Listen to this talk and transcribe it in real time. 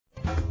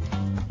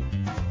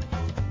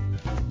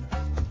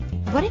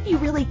What if you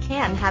really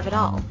can have it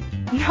all?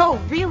 No,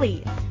 really.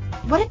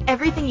 What if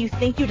everything you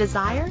think you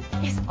desire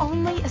is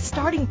only a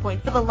starting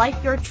point for the life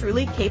you're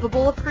truly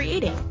capable of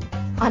creating?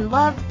 On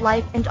Love,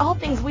 Life, and All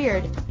Things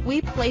Weird,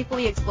 we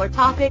playfully explore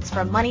topics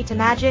from money to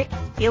magic,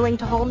 healing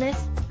to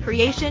wholeness,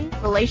 creation,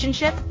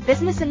 relationship,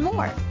 business, and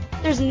more.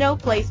 There's no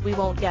place we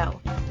won't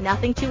go.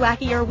 Nothing too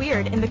wacky or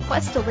weird in the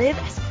quest to live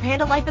as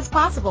grand a life as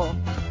possible.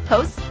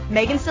 Hosts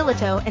Megan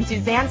Silito and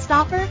Suzanne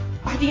Stoffer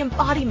are the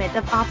embodiment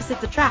of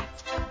opposites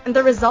attract, and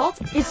the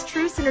result is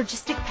true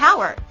synergistic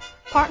power.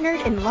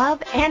 Partnered in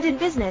love and in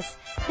business,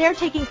 they're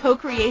taking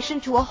co-creation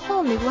to a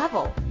whole new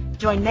level.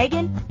 Join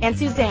Megan and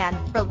Suzanne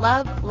for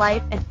Love,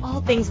 Life, and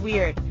All Things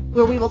Weird,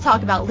 where we will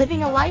talk about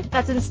living a life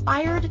that's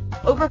inspired,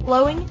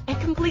 overflowing, and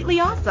completely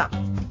awesome.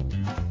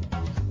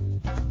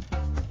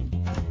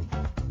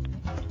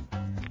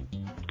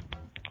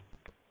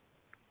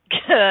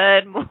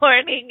 Good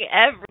morning,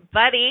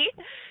 everybody.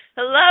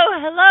 Hello,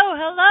 hello,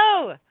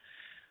 hello.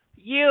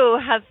 You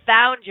have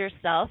found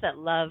yourself at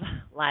Love,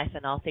 Life,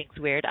 and All Things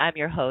Weird. I'm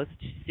your host,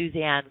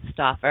 Suzanne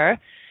Stoffer,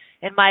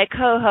 and my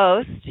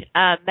co-host,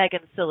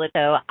 Megan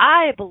Silito,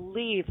 I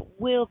believe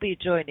will be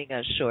joining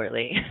us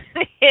shortly.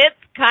 It's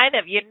kind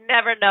of, you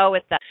never know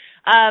with that.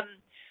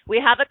 We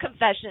have a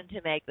confession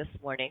to make this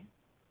morning.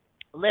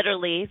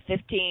 Literally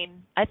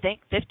 15,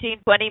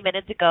 20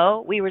 minutes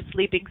ago, we were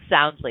sleeping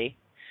soundly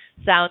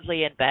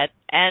in bed,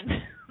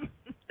 and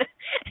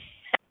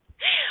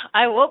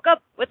I woke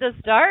up with a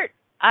start.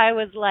 I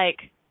was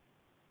like,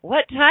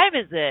 what time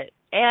is it?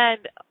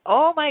 And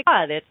oh my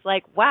God, it's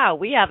like, wow,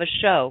 we have a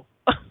show.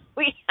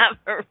 We have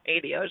a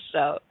radio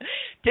show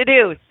to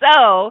do.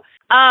 So,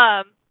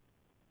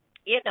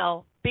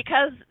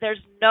 because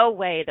there's no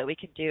way that we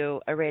can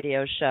do a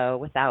radio show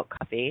without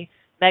coffee,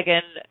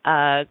 Megan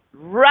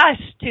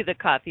rushed to the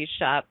coffee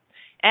shop,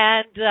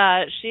 and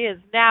she is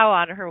now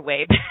on her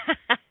way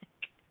back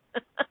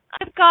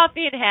with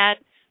coffee in hand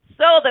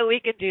so that we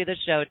can do the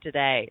show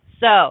today.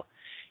 So,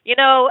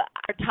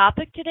 our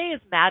topic today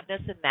is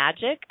madness and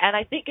magic, and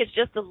I think it's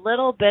just a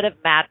little bit of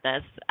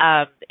madness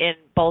in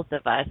both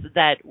of us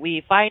that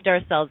we find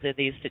ourselves in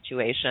these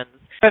situations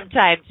from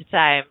time to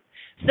time.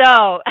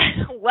 So,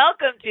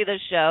 welcome to the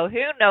show.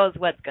 Who knows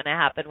what's going to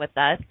happen with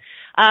us?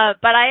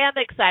 But I am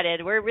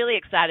excited. We're really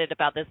excited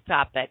about this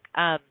topic.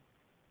 And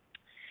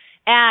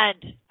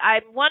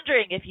I'm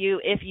wondering if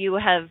you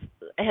have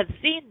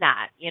seen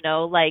that,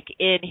 like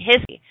in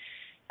history,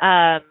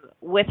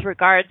 with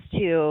regards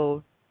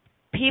to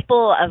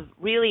people of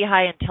really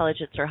high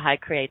intelligence or high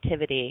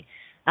creativity,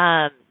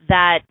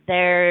 that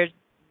there's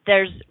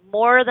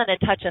more than a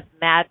touch of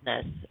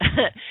madness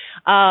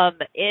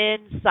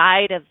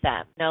inside of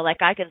them.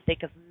 Like I can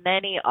think of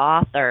many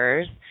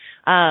authors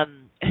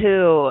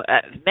who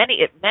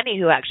many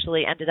who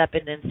actually ended up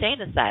in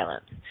insane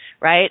asylums,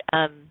 right?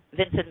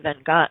 Vincent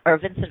van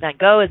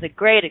Gogh is a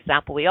great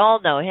example. We all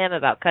know him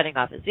about cutting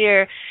off his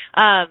ear.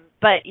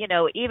 But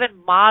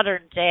even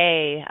modern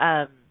day,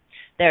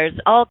 there's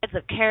all kinds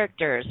of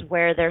characters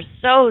where they're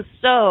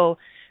so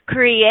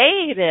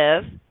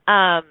creative,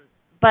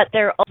 but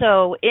they're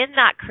also in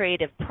that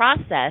creative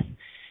process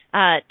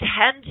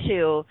tend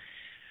to,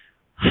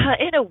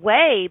 in a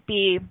way,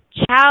 be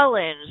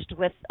challenged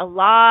with a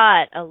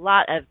lot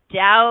of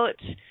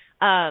doubt,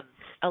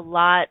 a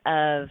lot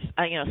of,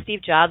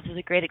 Steve Jobs is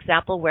a great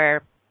example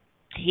where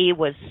he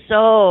was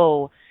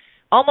so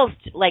almost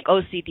like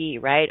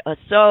OCD, right?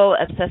 So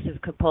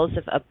obsessive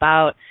compulsive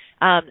about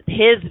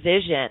his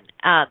vision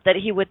that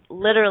he would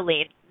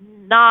literally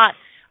not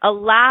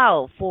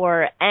allow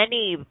for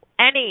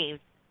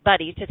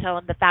anybody to tell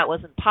him that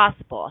wasn't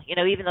possible.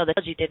 Even though the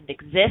technology didn't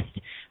exist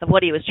of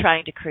what he was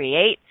trying to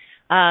create,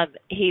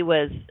 he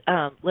was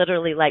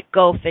literally like,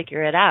 go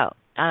figure it out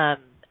and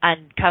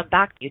come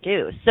back to you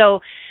do.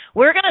 So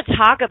we're going to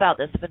talk about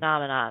this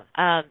phenomenon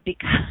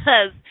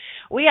because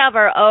we have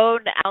our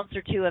own ounce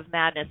or two of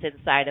madness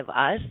inside of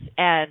us,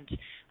 and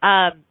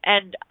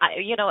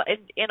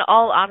in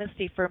all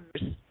honesty, for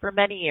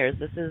many years,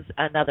 this is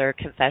another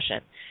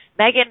confession.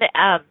 Megan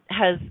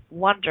has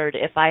wondered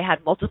if I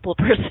had multiple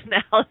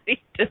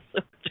personality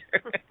disorder.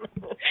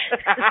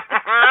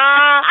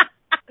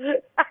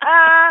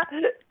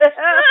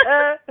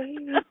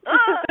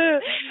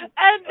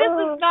 And this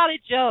is not a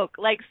joke.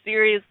 Like,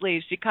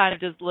 seriously, she kind of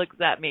just looks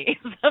at me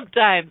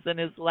sometimes and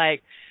is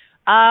like,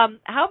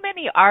 how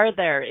many are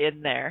there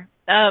in there?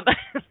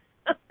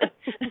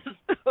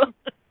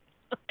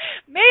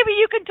 Maybe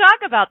you can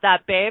talk about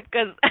that, babe,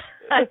 because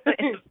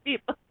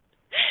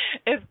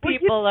if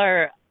people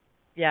are...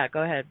 Yeah,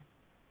 go ahead.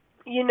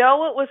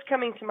 What was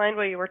coming to mind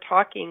while you were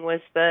talking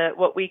was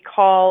what we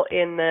call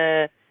in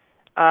the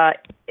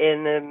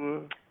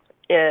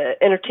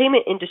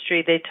entertainment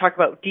industry, they talk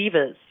about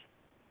divas,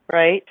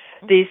 right?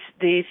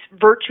 These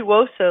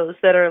virtuosos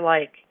that are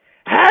like,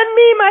 hand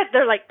me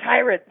they're like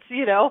tyrants,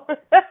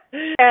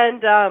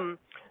 and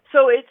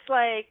so it's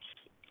like,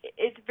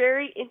 it's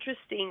very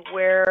interesting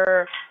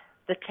where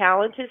the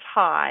talent is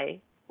high,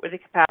 where the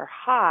capacity are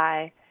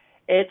high.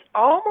 It's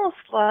almost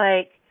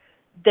like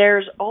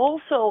there's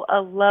also a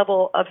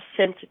level of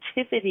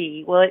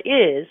sensitivity. Well, it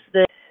is.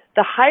 The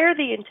higher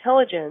the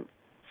intelligence,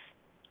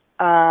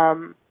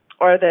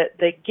 or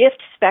the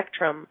gift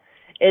spectrum,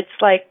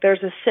 it's like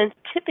there's a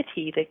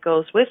sensitivity that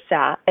goes with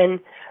that. And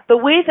the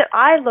way that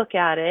I look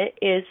at it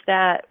is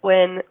that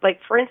when, like,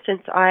 for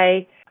instance,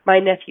 my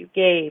nephew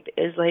Gabe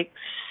is like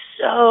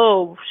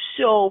so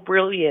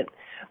brilliant.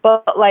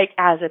 But like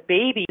as a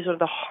baby, he's one of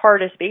the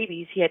hardest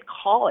babies. He had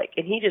colic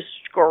and he just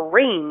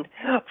screamed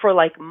for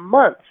like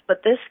months.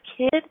 But this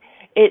kid,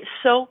 it's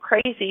so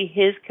crazy,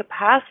 his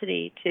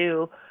capacity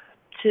to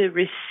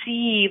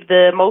receive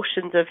the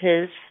emotions of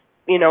his,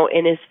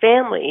 in his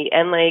family,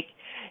 and like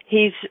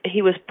he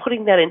was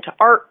putting that into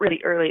art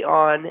really early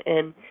on,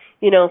 and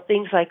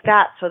things like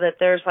that, so that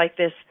there's like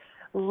this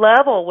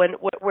level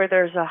where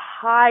there's a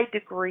high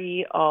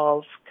degree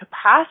of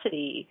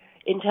capacity,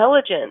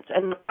 intelligence.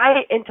 And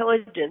by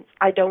intelligence,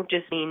 I don't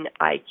just mean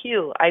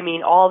IQ. I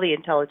mean all the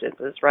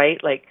intelligences,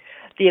 right? Like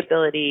the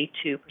ability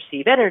to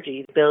perceive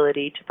energy, the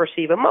ability to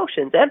perceive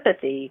emotions,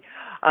 empathy,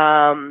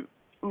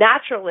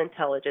 natural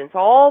intelligence,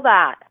 all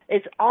that.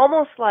 It's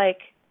almost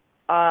like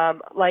a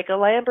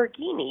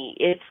Lamborghini.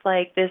 It's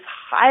like this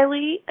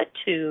highly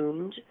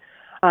attuned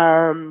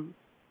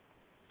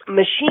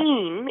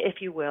machine,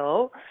 if you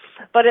will,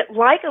 but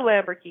like a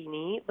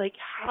Lamborghini, like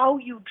how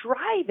you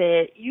drive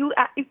it, you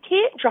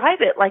can't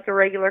drive it like a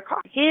regular car.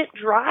 You can't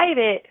drive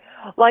it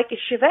like a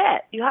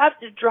Chevette. You have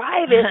to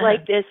drive it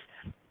like this,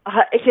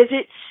 because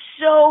it's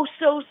so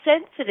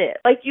sensitive.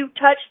 Like you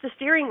touch the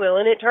steering wheel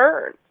and it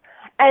turns.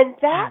 And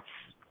that's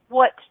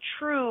what's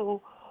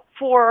true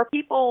for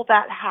people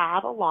that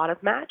have a lot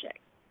of magic.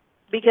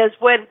 Because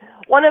when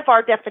one of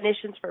our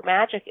definitions for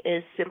magic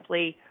is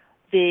simply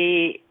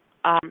the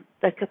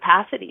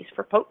capacities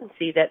for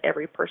potency that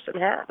every person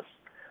has,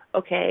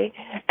 okay,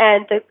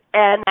 and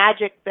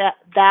magic,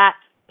 that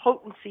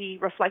potency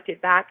reflected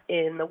back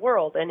in the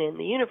world and in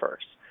the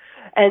universe.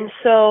 And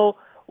so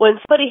when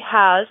somebody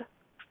has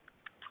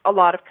a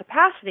lot of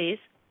capacities,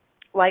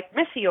 like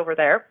Missy over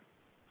there,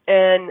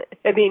 and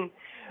I mean,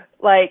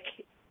 like,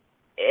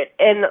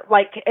 and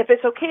like, if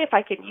it's okay if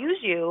I can use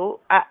you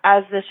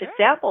as this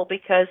example,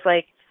 because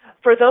like,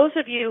 for those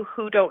of you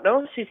who don't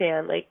know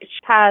Suzanne, like, she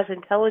has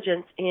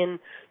intelligence in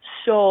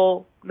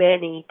so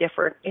many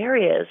different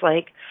areas.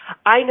 Like,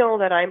 I know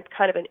that I'm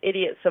kind of an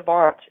idiot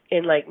savant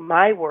in like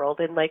my world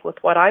and like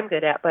with what I'm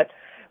good at, but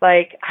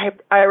like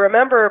I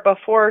remember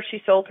before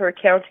she sold her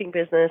accounting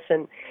business,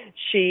 and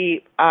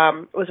she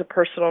was a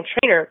personal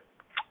trainer.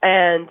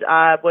 And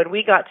when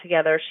we got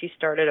together, she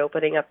started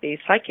opening up these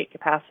psychic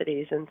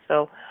capacities. And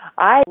so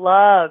I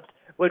loved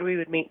when we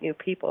would meet new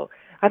people.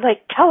 I'm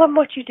like, tell them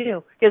what you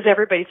do. Because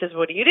everybody says,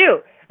 what do you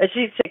do? And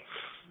she'd say,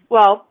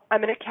 well,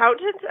 I'm an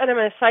accountant, and I'm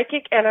a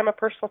psychic, and I'm a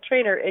personal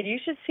trainer. And you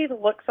should see the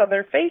looks on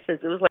their faces.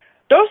 It was like,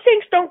 those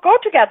things don't go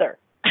together.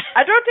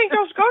 I don't think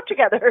those go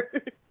together.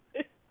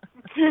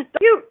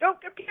 Don't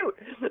compute.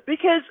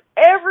 Because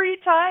every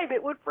time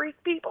it would freak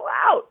people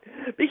out,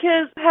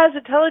 because it has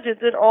intelligence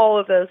in all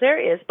of those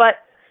areas. But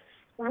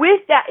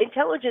with that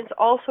intelligence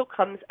also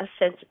comes a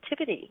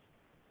sensitivity.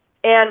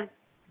 And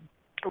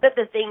one of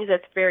the things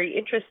that's very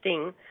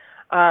interesting,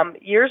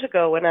 years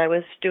ago when I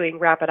was doing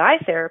rapid eye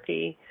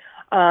therapy,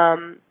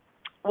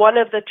 one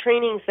of the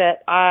trainings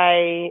that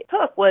I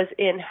took was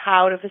in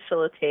how to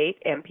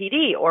facilitate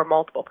MPD, or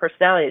multiple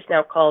personality. It's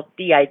now called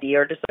DID,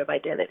 or dissociative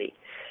identity.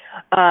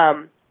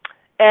 And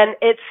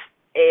it's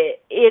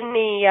in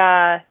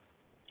the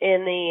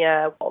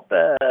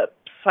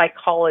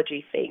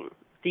psychology thing,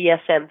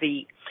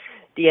 DSMV,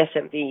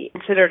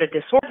 considered a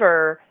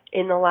disorder.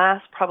 In the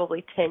last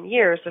probably 10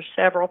 years, there's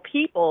several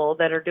people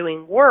that are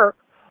doing work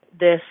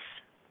with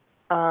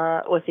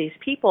these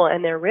people,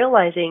 and they're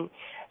realizing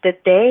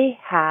that they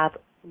have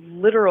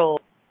literal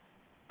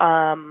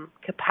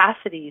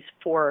capacities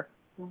for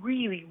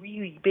really,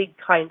 really big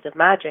kinds of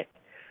magic,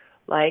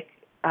 like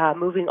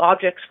moving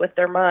objects with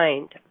their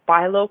mind,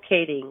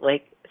 bilocating,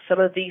 like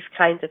some of these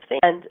kinds of things,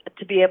 and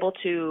to be able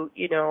to,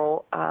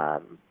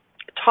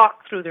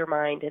 talk through their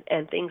mind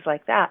and things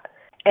like that.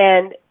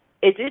 And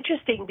it's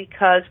interesting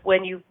because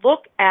when you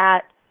look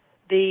at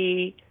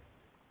the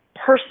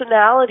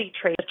personality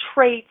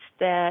traits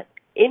that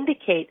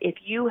indicate if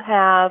you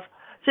have,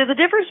 so the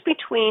difference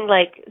between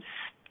like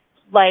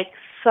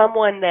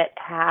someone that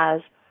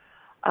has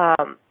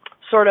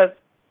sort of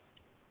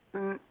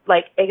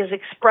like is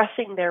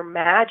expressing their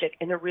magic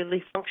in a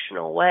really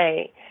functional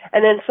way,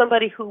 and then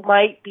somebody who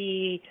might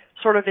be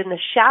sort of in the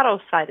shadow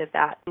side of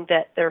that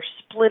they're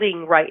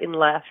splitting right and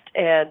left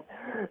and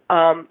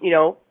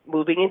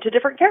moving into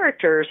different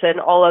characters and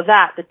all of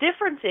that. The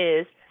difference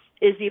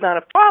is the amount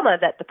of trauma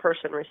that the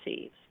person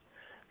receives.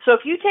 So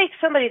if you take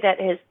somebody that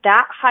is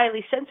that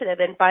highly sensitive,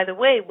 and by the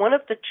way, one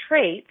of the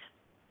traits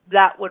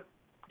that would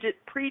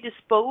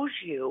predispose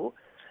you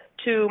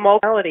to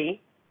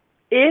mobility,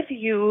 if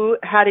you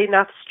had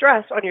enough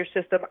stress on your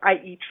system,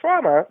 i.e.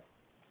 trauma,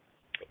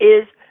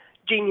 is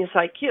genius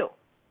IQ.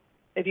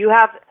 If you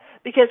have,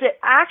 because it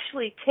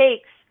actually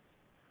takes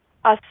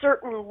a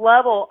certain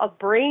level of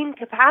brain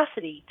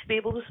capacity to be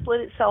able to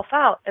split itself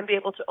out and be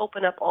able to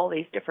open up all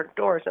these different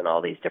doors and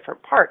all these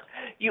different parts.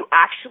 You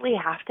actually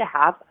have to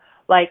have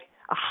like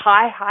a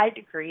high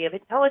degree of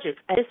intelligence.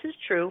 And this is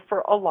true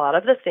for a lot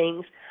of the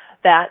things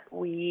that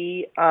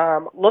we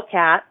look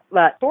at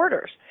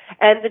disorders.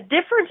 And the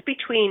difference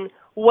between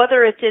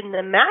whether it's in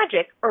the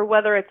magic or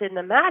whether it's in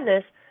the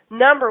madness,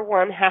 number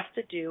one has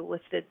to do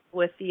with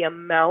the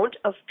amount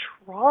of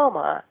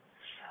trauma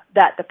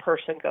that the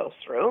person goes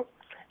through.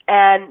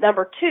 And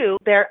number two,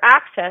 their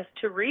access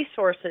to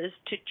resources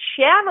to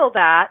channel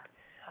that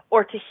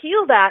or to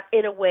heal that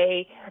in a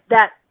way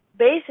that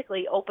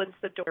basically opens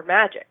the door to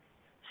magic.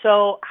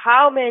 So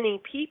how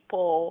many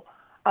people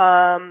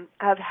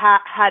have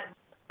had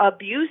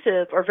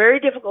abusive or very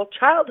difficult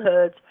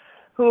childhoods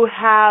who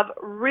have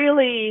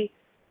really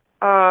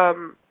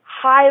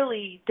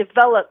highly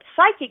developed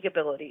psychic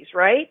abilities,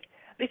 right?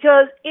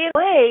 Because in a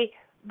way,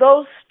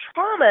 those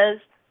traumas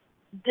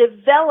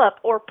develop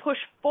or push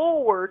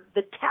forward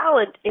the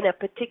talent in a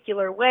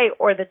particular way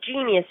or the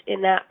genius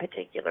in that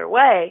particular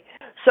way.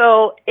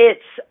 So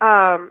it's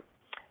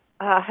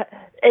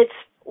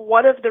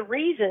one of the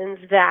reasons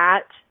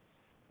that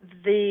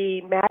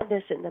the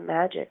madness and the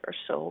magic are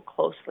so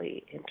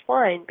closely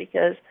entwined,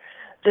 because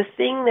the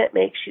thing that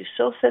makes you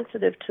so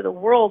sensitive to the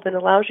world and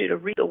allows you to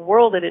read the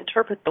world and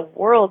interpret the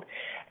world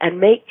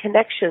and make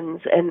connections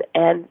and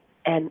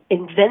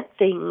invent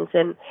things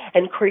and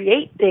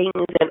create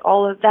things and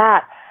all of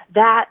that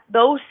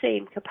those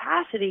same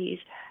capacities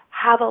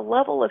have a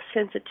level of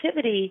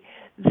sensitivity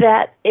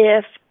that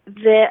if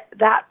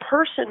that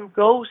person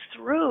goes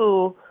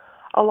through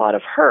a lot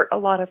of hurt, a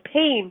lot of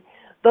pain,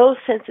 those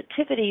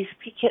sensitivities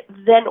can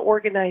then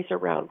organize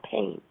around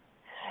pain.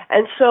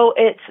 And so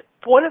it's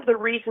one of the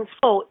reasons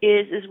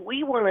is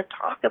we want to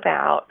talk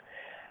about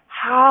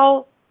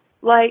how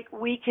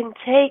we can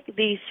take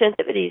these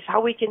sensitivities, how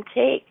we can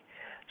take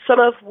some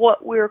of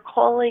what we're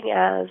calling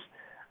as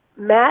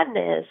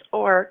madness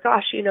or,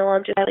 gosh,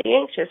 I'm just really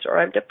anxious or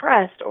I'm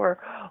depressed or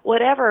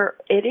whatever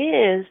it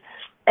is,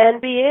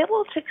 and be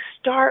able to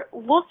start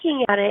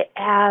looking at it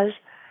as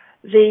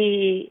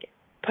the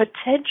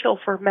potential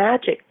for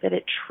magic that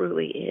it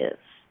truly is.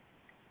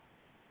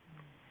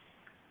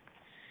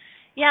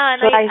 Yeah,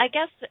 and so I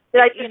guess,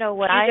 did I just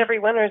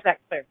everyone, or is that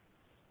clear?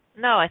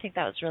 No, I think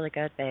that was really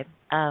good, babe.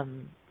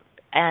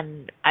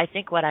 And I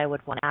think what I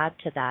would want to add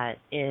to that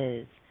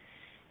is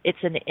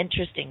it's an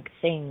interesting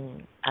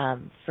thing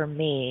for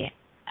me,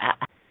 a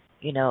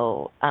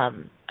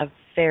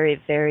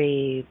very,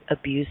 very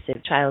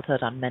abusive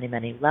childhood on many,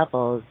 many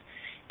levels.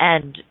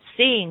 And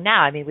seeing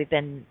now, we've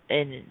been,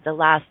 in the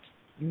last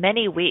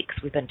many weeks,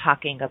 we've been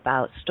talking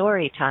about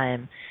story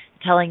time,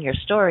 telling your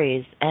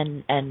stories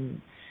and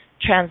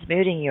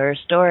transmuting your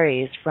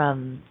stories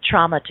from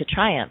trauma to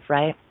triumph,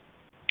 right?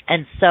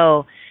 And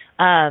so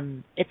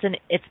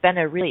it's been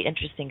a really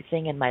interesting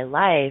thing in my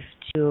life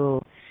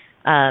to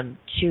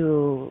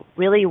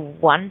really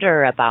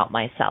wonder about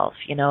myself,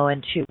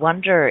 and to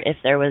wonder if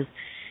there was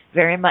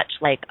very much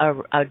like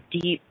a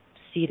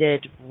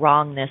deep-seated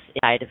wrongness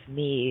inside of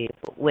me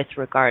with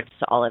regards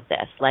to all of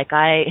this. Like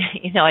I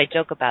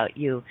joke about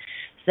you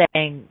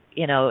saying,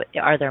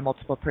 are there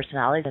multiple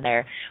personalities in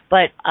there?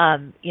 But,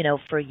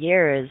 for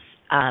years,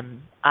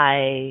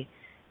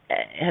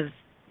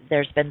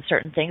 there's been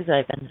certain things that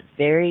I've been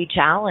very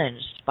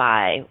challenged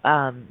by,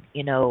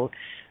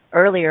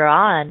 earlier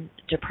on,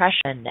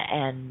 depression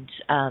and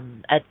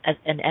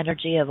an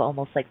energy of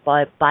almost like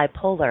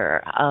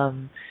bipolar.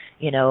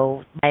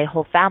 My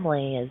whole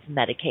family is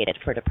medicated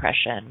for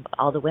depression.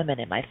 All the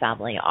women in my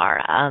family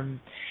are.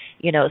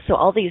 So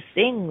all these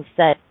things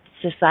that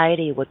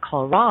society would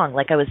call wrong,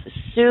 like I was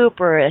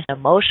super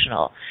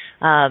emotional.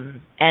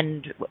 And,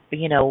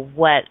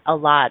 what a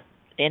lot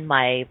in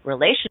my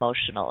relation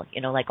emotional,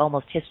 like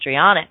almost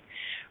histrionic,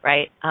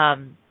 right?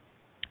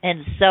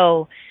 And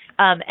so,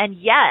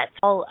 and yet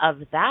all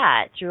of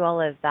that, through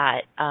all of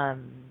that,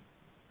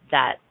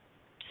 that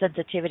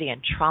sensitivity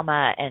and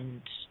trauma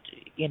and,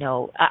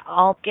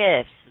 all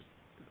gifts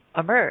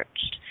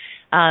emerged.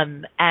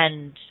 And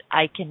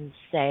I can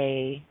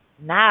say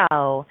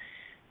now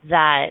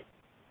that,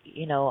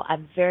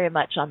 I'm very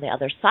much on the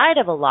other side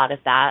of a lot of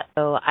that.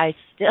 So I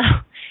still,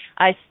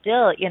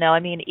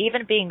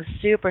 even being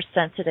super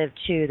sensitive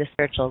to the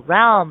spiritual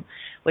realm,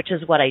 which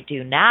is what I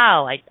do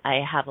now,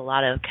 I have a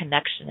lot of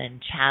connection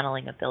and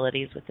channeling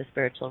abilities with the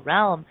spiritual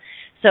realm.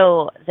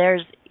 So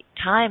there's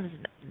times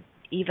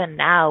even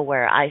now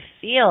where I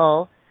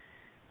feel,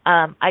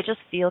 I just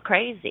feel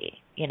crazy,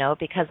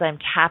 because I'm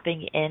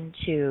tapping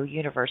into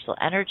universal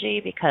energy,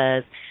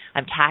 because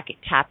I'm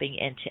tapping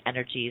into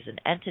energies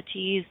and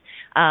entities.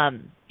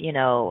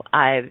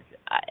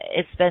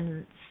 It's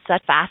been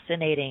such a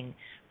fascinating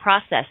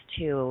process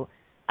to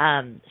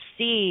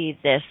see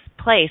this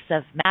place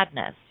of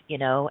madness,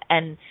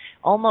 and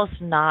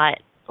almost not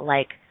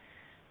like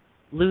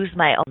lose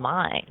my own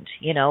mind,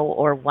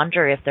 or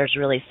wonder if there's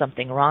really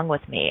something wrong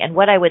with me. And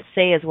what I would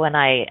say is when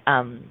I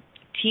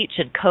teach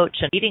and coach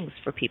and meetings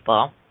for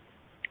people,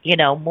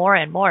 more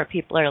and more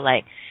people are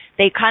like,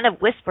 they kind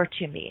of whisper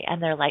to me,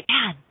 and they're like,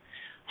 man,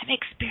 I'm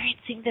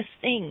experiencing this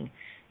thing.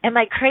 Am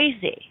I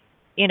crazy?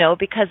 You know,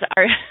 because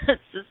our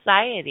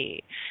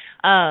society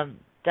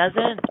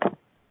doesn't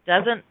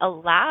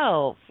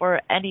allow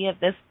for any of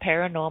this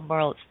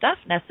paranormal stuff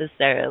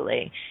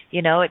necessarily.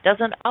 You know, it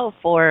doesn't allow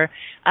for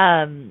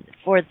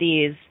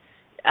these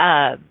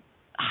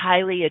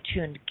highly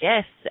attuned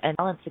gifts and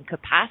talents and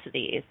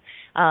capacities.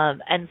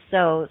 And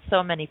so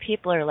many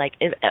people are like,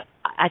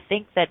 I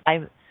think that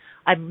I'm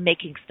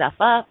making stuff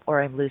up,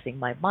 or I'm losing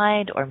my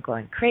mind, or I'm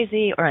going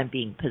crazy, or I'm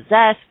being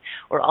possessed,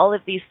 or all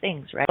of these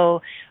things, right?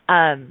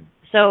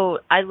 So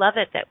I love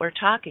it that we're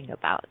talking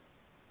about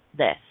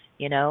this,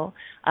 you know,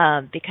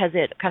 because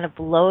it kind of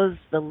blows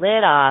the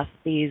lid off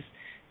these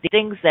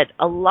things that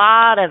a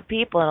lot of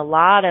people and a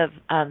lot of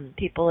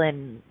people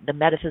in the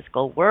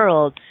metaphysical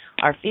world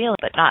are feeling,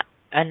 but not.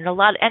 And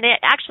it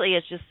actually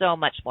is just so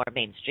much more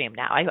mainstream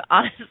now.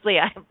 I'm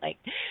like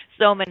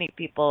so many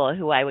people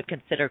who I would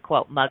consider,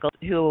 quote, muggles,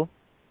 who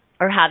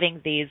are having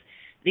these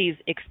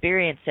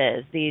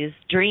experiences, these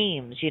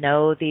dreams, you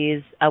know,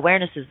 these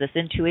awarenesses, this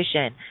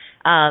intuition,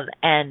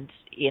 and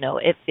you know,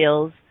 it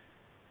feels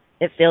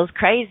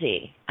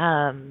crazy,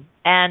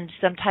 and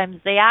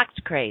sometimes they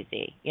act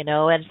crazy, you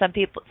know, and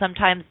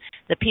sometimes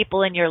the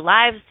people in your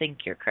lives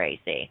think you're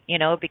crazy, you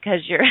know,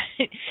 because you're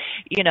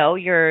you know,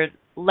 you're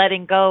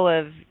letting go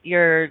of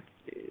your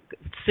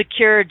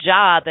secure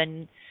job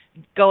and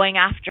going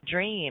after a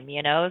dream,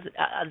 you know,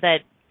 that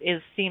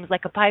seems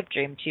like a pipe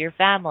dream to your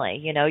family.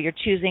 You know, you're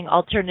choosing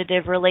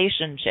alternative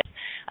relationships,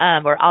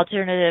 or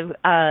alternative,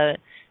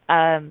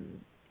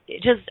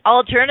 just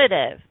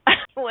alternative.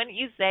 When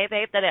you say,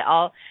 babe, that it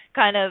all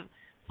kind of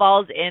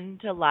falls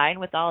into line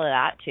with all of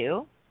that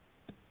too.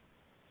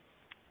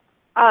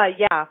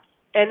 Yeah.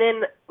 And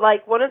then,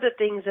 like, one of the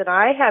things that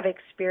I have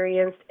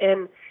experienced,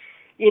 and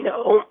you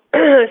know,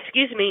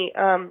 excuse me,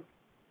 I'm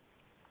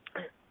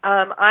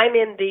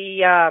in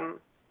the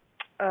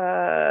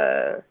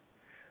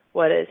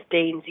what is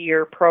Dane's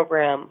Year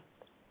program,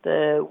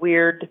 the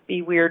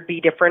Be Weird,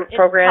 Be Different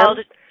program.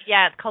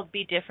 It's called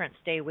Be Different,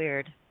 Stay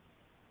Weird.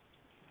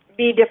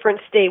 Be Different,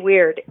 Stay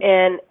Weird.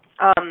 And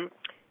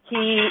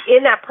he,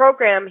 in that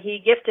program, he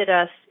gifted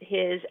us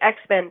his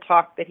X-Men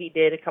talk that he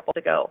did a couple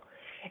ago.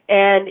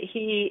 And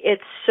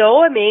it's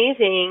so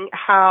amazing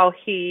how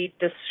he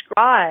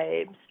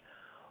describes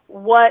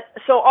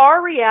so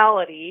our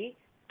reality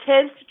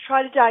tends to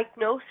try to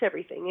diagnose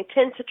everything. It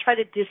tends to try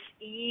to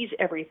dis-ease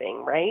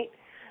everything, right?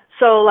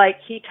 So, like,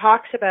 he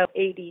talks about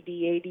ADD,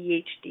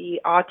 ADHD,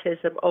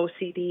 autism,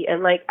 OCD,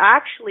 and, like,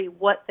 actually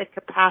what the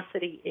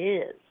capacity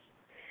is.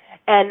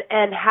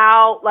 And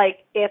how,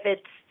 like, if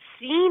it's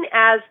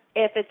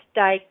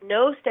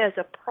diagnosed as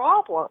a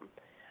problem,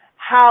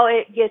 how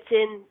it gets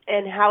in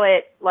and how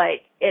it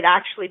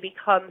actually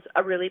becomes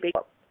a really big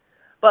problem.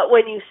 But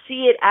when you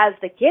see it as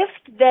the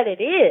gift that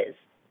it is,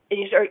 and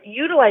you start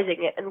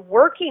utilizing it and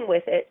working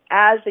with it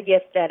as the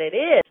gift that it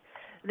is,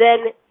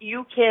 then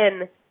you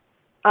can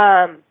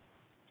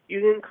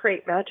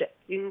create magic.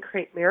 You can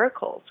create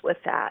miracles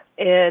with that.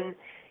 And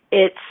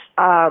it's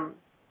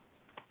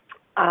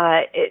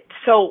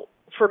so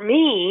for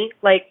me,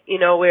 like, you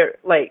know,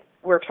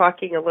 we're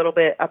talking a little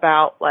bit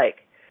about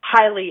like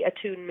highly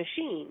attuned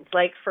machines.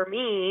 Like for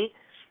me,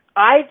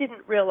 I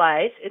didn't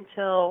realize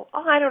until,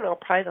 I don't know,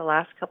 probably the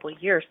last couple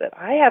of years that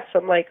I have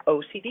some like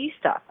OCD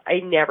stuff. I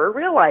never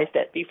realized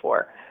it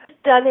before.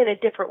 It's done in a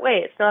different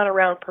way. It's not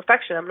around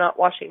perfection. I'm not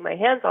washing my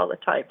hands all the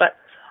time, but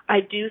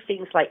I do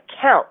things like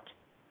count.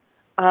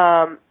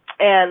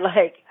 And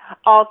like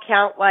I'll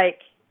count,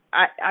 like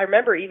I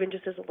remember even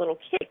just as a little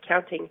kid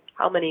counting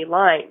how many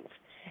lines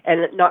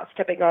and not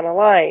stepping on a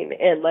line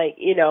and like,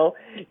 you know,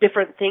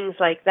 different things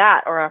like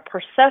that, or a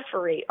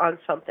perseverate on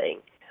something.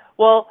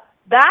 Well,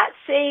 that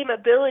same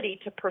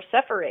ability to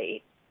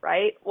perseverate,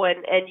 right?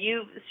 And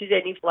you,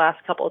 Suzanne, the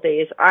last couple of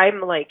days,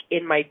 I'm like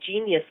in my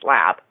genius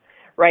lab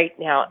right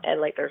now, and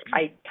like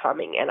I'm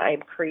coming and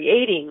I'm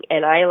creating,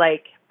 and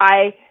I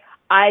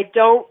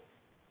don't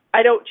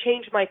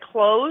change my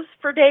clothes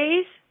for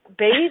days,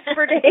 bathe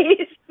for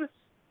days.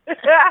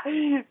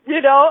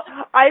 You know,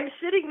 I'm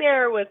sitting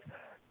there with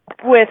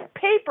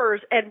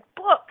papers and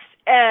books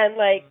and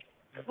like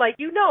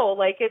you know,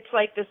 like it's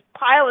like this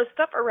pile of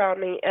stuff around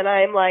me, and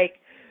I'm like,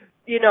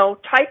 you know,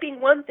 typing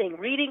one thing,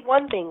 reading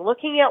one thing,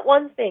 looking at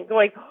one thing,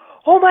 going,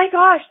 oh my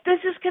gosh, this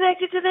is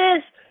connected to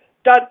this,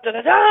 da da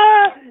da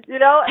da, you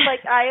know, and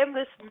like I am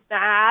this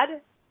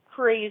mad,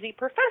 crazy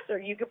professor.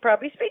 You could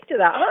probably speak to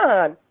that,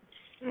 huh?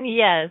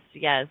 Yes.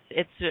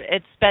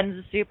 It's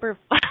been super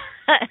fun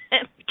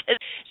because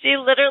she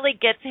literally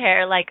gets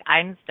hair like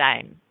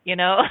Einstein, you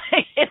know.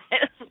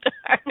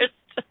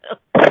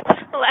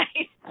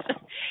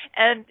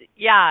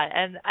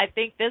 And I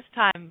think this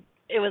time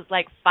it was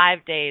like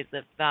 5 days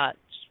of not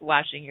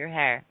washing your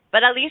hair,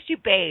 but at least you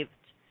bathed.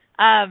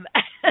 So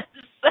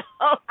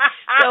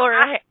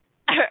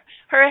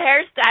her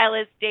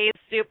hairstylist Dave's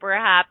super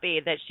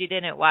happy that she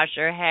didn't wash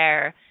her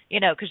hair, you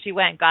know, because she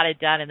went and got it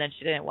done and then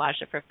she didn't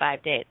wash it for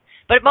 5 days.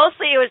 But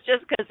mostly it was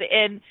just because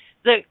in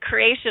the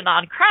creation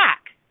on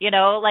crack,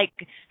 like,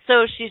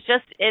 so she's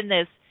just in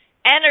this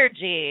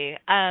energy,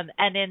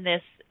 and in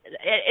this,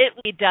 it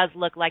really does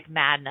look like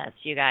madness,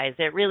 you guys.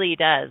 It really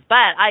does.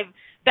 But I've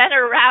been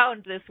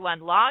around this one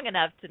long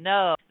enough to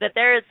know that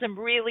there is some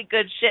really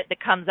good shit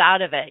that comes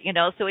out of it,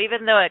 So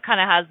even though it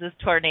kind of has this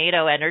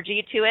tornado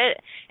energy to it,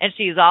 and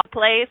she's all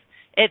place,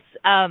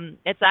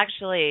 it's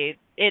actually,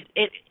 it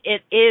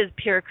is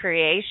pure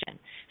creation.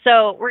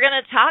 So we're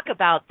going to talk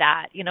about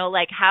that,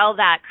 like how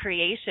that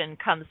creation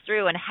comes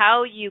through and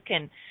how you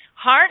can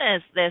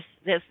harness this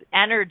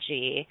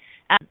energy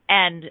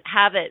and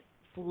have it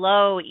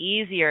flow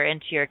easier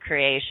into your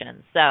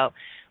creation. So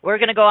we're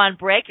going to go on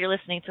break. You're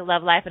listening to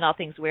Love, Life, and All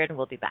Things Weird, and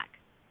we'll be back.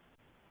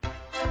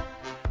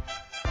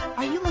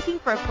 Are you looking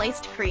for a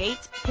place to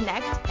create,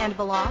 connect, and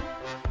belong?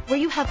 Where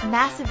you have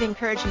massive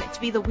encouragement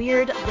to be the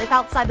weird, live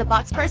outside the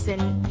box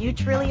person you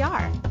truly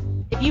are.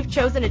 If you've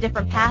chosen a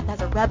different path as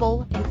a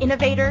rebel, an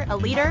innovator, a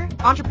leader,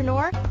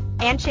 entrepreneur,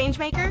 and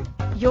changemaker,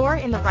 you're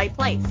in the right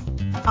place.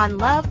 On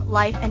Love,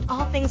 Life, and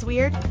All Things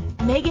Weird,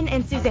 Megan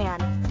and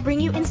Suzanne bring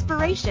you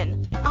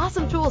inspiration,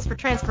 awesome tools for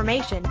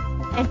transformation,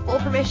 and full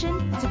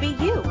permission to be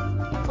you.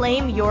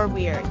 Claim your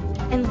weird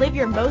and live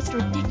your most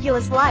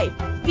ridiculous life.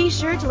 Be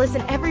sure to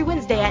listen every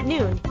Wednesday at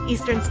noon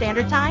Eastern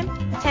Standard Time,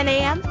 10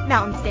 a.m.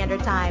 Mountain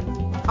Standard Time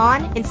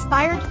on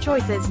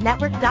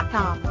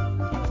InspiredChoicesNetwork.com.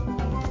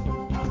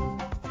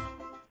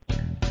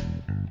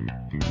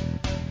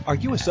 Are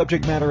you a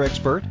subject matter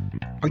expert?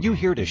 Are you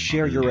here to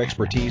share your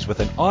expertise with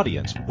an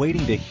audience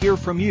waiting to hear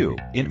from you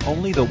in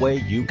only the way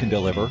you can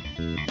deliver?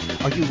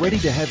 Are you ready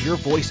to have your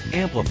voice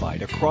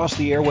amplified across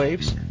the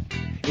airwaves?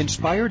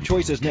 Inspired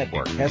Choices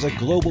Network has a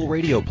global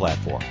radio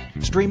platform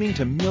streaming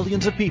to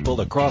millions of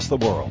people across the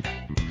world.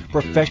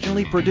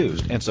 Professionally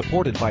produced and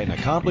supported by an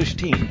accomplished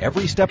team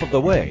every step of the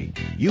way,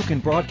 you can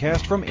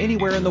broadcast from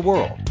anywhere in the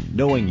world,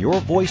 knowing your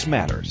voice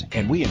matters,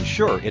 and we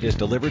ensure it is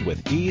delivered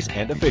with ease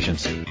and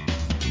efficiency.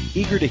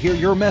 Eager to hear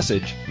your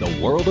message, the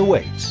world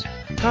awaits.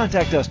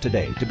 Contact us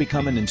today to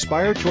become an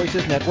Inspired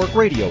Choices Network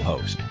radio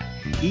host.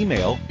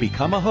 Email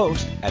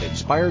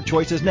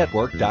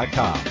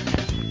becomeahost@inspiredchoicesnetwork.com.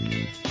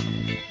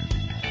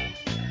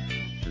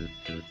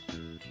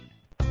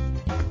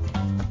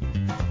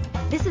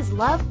 This is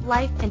Love,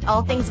 Life, and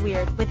All Things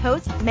Weird with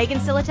hosts Megan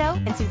Silito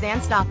and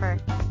Suzanne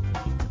Stoffer.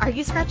 Are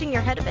you scratching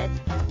your head a bit?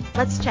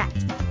 Let's chat.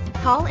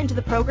 Call into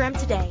the program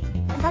today,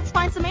 and let's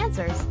find some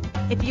answers.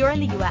 If you're in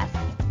the U.S.,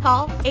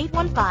 call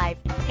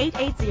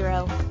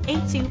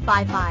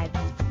 815-880-8255.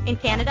 In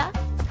Canada,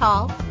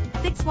 call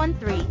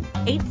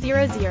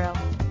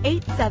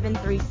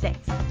 613-800-8736.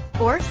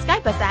 Or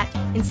Skype us at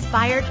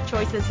Inspired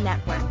Choices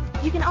Network.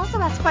 You can also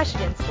ask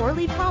questions or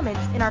leave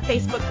comments in our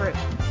Facebook group,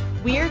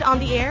 Weird on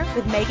the Air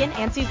with Megan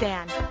and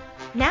Suzanne.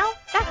 Now,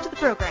 back to the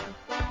program.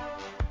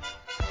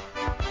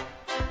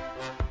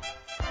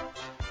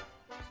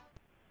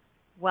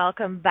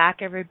 Welcome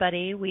back,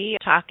 everybody. We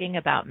are talking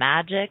about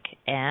magic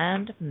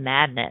and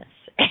madness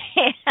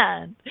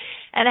and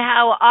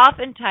how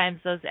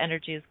oftentimes those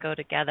energies go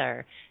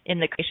together in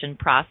the creation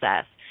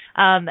process.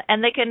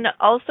 And they can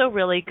also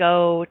really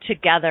go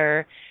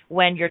together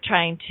when you're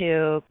trying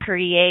to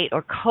create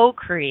or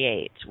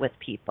co-create with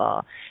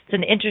people. It's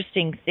an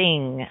interesting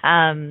thing.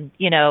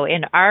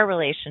 In our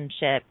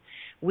relationship,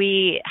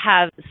 we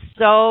have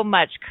so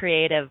much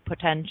creative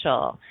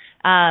potential.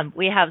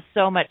 We have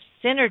so much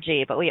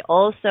synergy, but we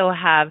also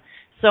have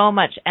so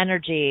much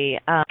energy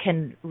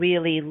can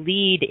really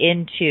lead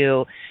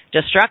into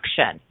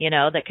destruction,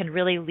 that can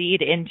really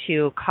lead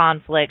into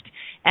conflict,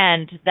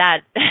 and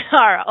that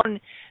our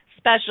own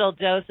special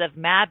dose of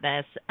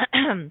madness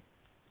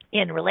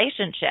in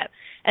relationship.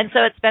 And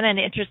so it's been an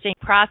interesting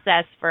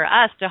process for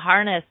us to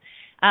harness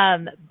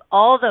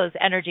all those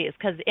energies,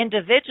 because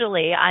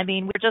individually,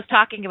 we're just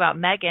talking about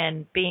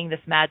Megan being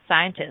this mad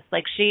scientist.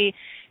 Like she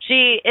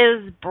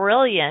is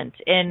brilliant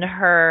in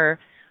her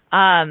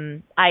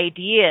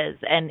ideas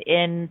and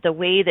in the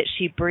way that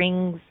she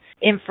brings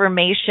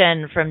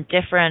information from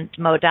different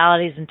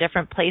modalities and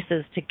different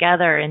places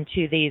together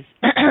into these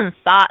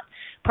thought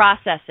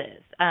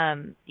processes.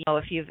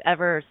 If you've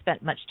ever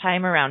spent much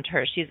time around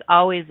her, she's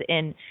always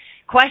in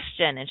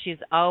question, and she's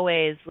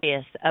always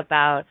curious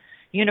about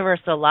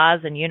universal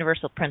laws and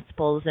universal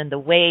principles and the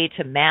way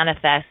to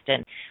manifest.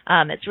 And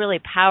it's really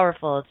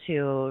powerful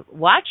to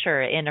watch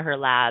her in her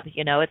lab.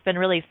 It's been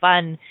really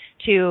fun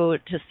to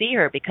see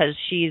her, because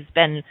she's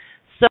been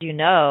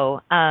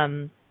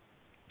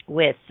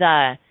with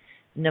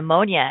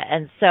pneumonia,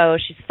 and so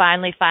she's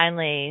finally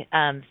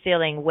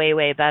feeling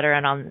way better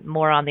and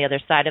more on the other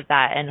side of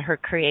that, and her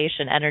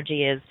creation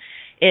energy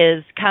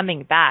is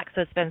coming back.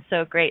 So it's been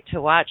so great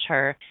to watch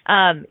her.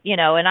 And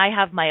I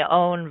have my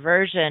own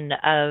version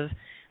of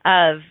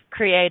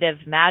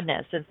creative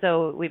madness, and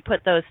so we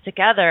put those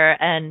together,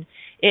 and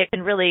it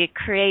can really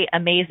create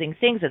amazing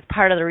things. It's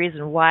part of the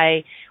reason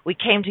why we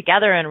came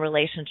together in a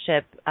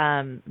relationship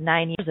 9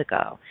 years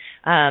ago.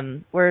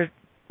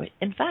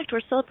 In fact,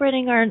 we're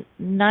celebrating our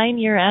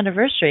 9-year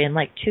anniversary in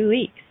like 2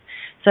 weeks.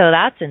 So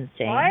that's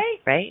insane,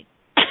 right?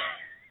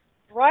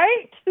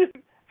 Right?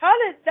 How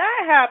did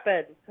that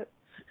happen?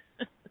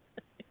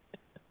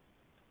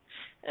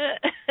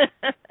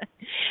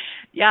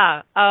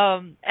 Yeah.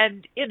 And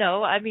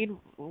I mean,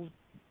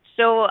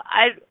 so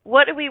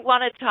what do we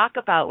want to talk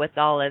about with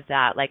all of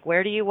that? Like,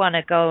 where do you want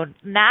to go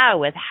now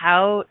with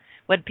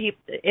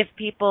if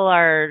people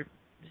are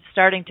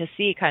starting to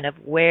see kind of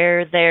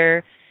where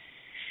their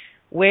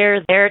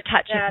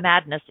touch of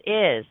madness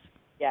is?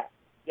 Yeah.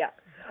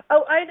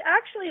 Oh, I'd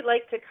actually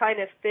like to kind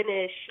of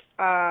finish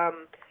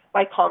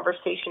my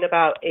conversation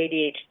about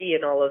ADHD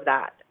and all of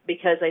that,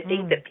 because I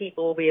think that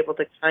people will be able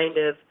to kind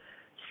of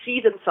see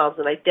themselves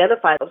and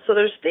identify them. So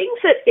there's things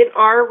that in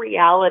our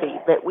reality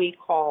that we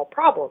call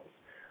problems,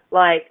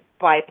 like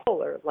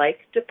bipolar,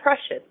 like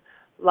depression,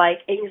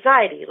 like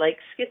anxiety, like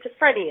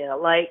schizophrenia,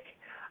 like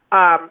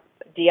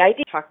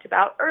DID talked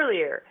about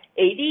earlier,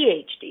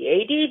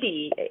 ADHD,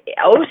 ADD,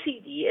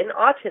 OCD, and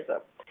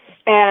autism.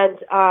 And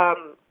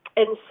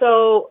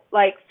so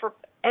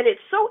and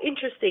it's so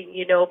interesting,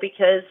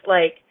 because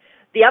like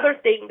the other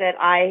thing that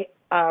I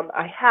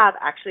have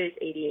actually is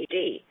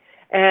ADHD.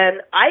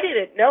 And I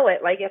didn't know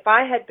it. Like, if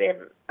I had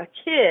been a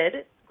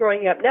kid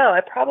growing up now,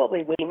 I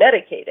probably would be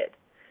medicated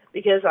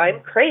because I'm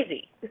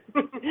crazy.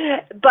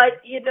 But,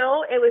 it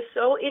was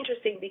so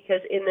interesting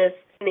because in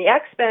the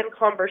X-Band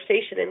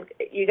conversation, and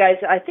you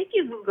guys, I think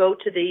you can go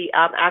to the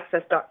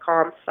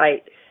access.com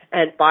site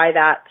and buy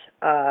that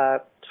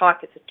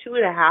talk. It's a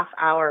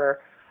 2.5-hour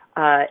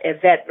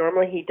event.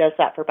 Normally he does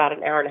that for about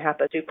an hour and a half,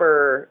 but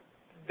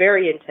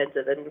very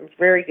intensive and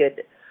very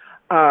good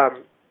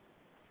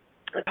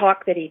a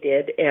talk that he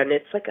did, and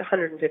it's like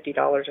 $150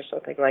 or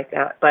something like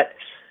that. But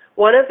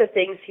one of the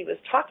things he was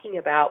talking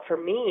about for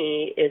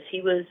me is he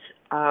was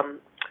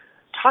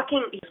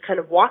kind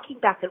of walking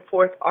back and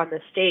forth on the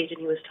stage, and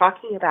he was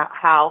talking about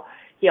how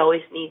he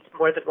always needs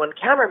more than one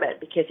cameraman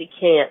because it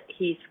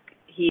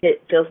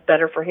feels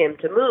better for him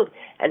to move,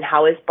 and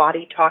how his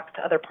body talks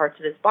to other parts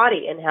of his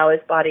body, and how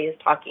his body is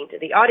talking to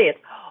the audience,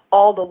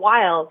 all the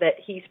while that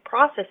he's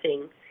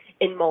processing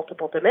in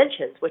multiple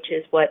dimensions, which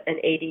is what an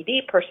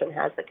ADD person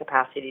has the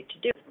capacity to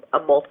do, a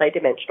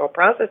multidimensional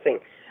processing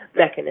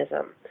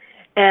mechanism.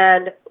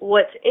 And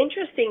what's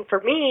interesting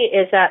for me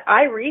is that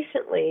I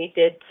recently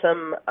did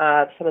some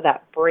of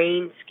that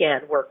brain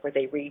scan work where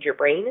they read your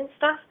brain and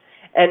stuff,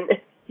 and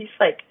he's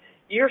like,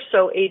 "You're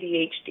so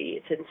ADHD,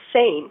 it's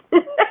insane,"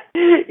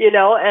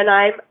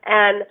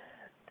 and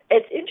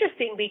it's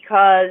interesting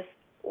because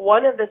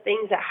one of the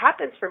things that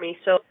happens for me,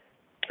 so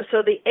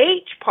the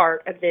H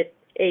part of the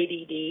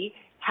ADD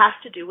has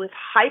to do with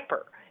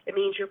hyper. It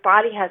means your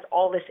body has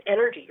all this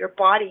energy. Your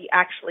body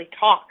actually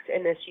talks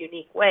in this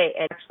unique way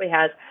and actually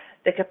has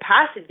the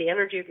capacity, the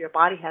energy of your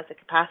body has the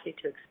capacity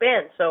to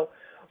expand. So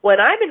when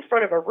I'm in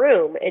front of a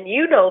room, and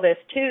you know this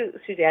too,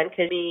 Suzanne,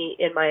 because me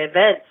in my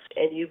events,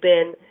 and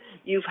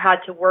you've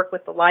had to work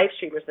with the live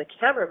streamers, the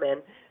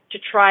cameramen, to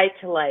try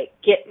to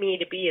get me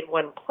to be in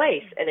one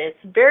place, and it's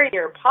very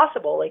near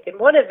impossible. Like in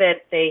one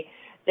event, they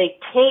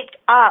taped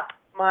up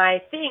my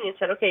thing and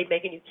said, "Okay,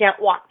 Megan, you can't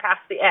walk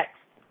past the X."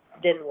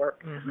 Didn't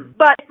work. Mm-hmm.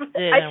 But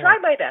I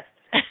tried my best.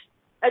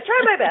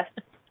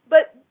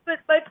 But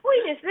my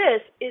point is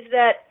this, is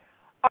that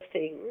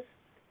things,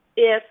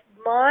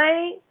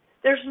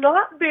 there's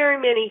not very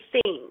many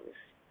things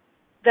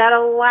that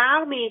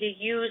allow me to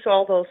use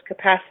all those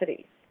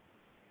capacities.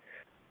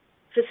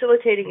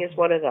 Facilitating is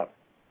one of them.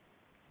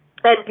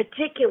 And in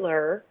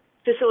particular,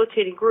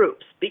 facilitating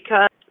groups,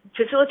 because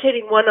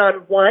facilitating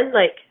one-on-one,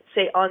 like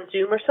say on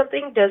Zoom or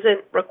something,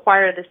 doesn't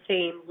require the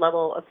same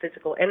level of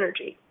physical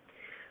energy.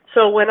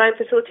 So when I'm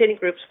facilitating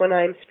groups, when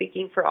I'm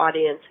speaking for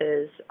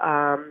audiences,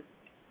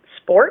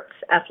 sports,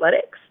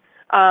 athletics,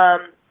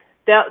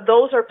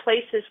 those are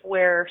places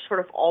where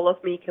sort of all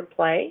of me can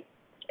play.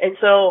 And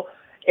so,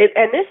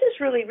 and this is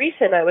really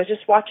recent. I was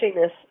just watching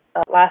this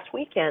last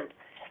weekend,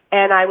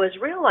 and I was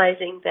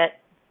realizing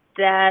that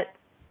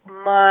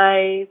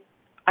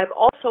I'm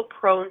also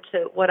prone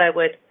to what I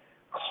would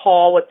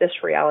call, what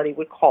this reality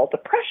would call,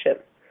 depression.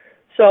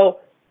 So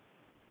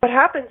what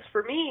happens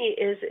for me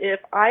is if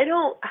I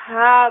don't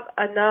have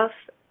enough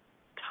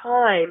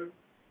time,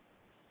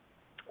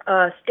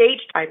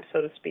 stage time,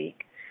 so to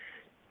speak,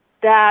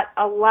 that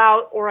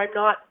or I'm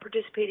not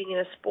participating in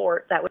a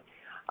sport that would,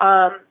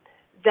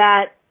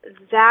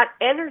 that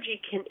energy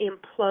can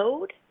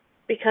implode,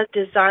 because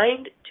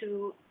designed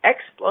to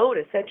explode,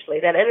 essentially.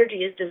 That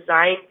energy is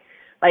designed,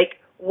 like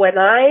when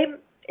I'm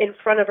in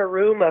front of a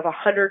room of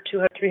 100,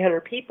 200,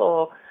 300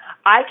 people,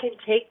 I can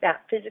take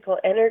that physical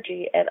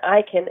energy and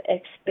I can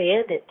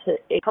expand it to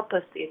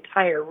encompass the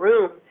entire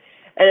room.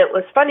 And it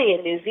was funny,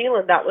 in New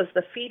Zealand, that was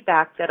the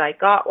feedback that I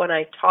got when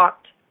I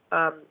talked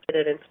at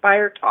an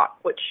Inspire talk,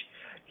 which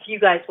you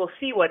guys will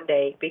see one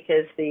day,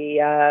 because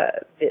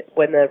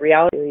when the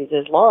reality series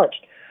is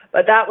launched.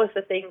 But that was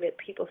the thing that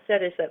people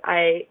said, is that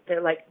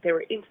they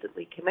were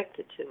instantly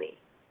connected to me.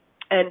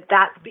 And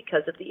that's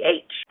because of the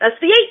H. That's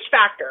the H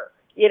factor,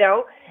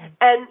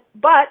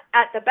 But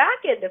at the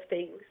back end of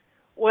things,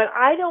 when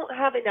I don't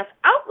have enough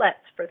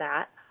outlets for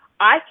that,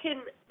 I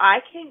can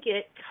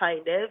get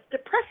kind of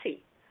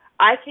depressy.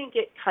 I can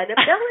get kind of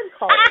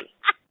melancholy,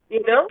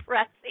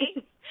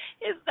 Depressy?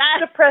 Is that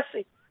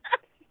depressing?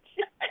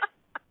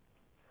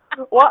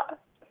 What?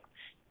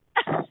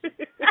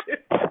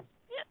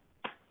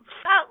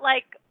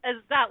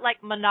 Is that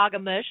like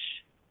monogamish?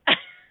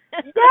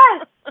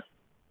 Yes.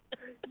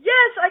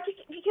 Yes,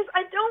 because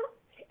I don't.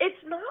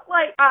 It's not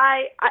like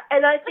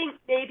and I think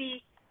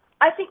maybe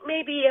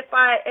if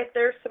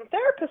there's some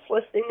therapists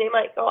listening, they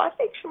might go, I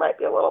think she might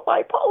be a little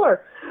bipolar.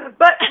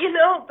 But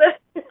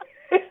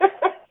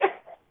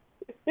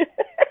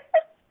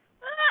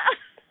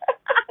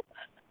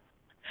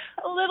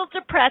a little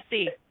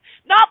depressy.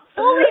 Not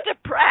fully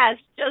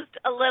depressed, just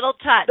a little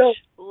touch. No.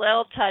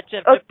 Little touch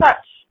of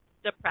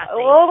depressing. A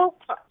little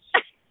touch.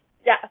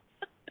 Yes.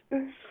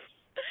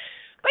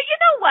 But you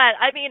know what?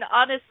 I mean,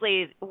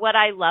 honestly, what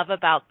I love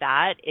about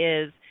that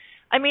is,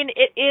 I mean,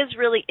 it is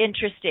really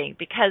interesting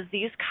because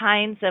these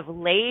kinds of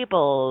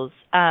labels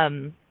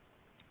can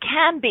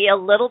be a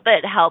little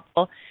bit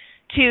helpful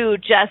to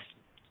just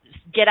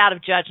get out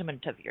of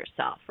judgment of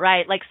yourself,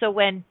 right? Like, so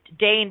when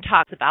Dane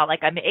talks about,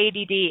 like, I'm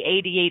ADD,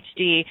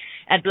 ADHD,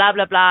 and blah,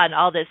 blah, blah, and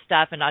all this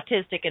stuff, and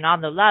autistic, and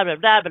on the blah, blah,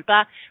 blah, blah,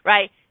 blah,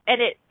 right?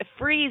 And it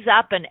frees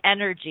up an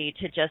energy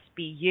to just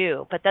be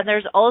you. But then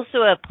there's also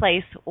a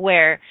place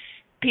where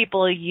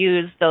people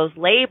use those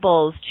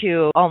labels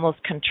to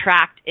almost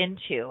contract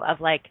into,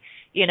 of like,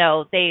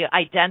 they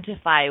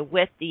identify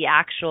with the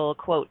actual,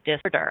 quote,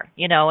 disorder,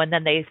 and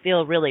then they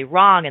feel really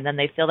wrong, and then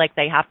they feel like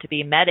they have to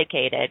be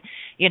medicated,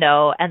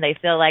 and they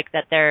feel like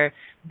that they're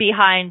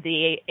behind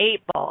the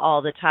 8 ball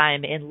all the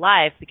time in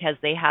life because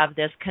they have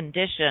this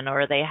condition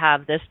or they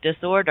have this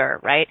disorder,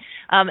 right?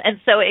 And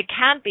so it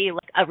can be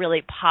like a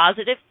really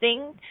positive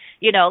thing,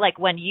 like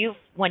when you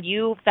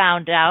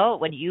found out,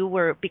 when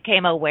you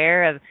became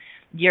aware of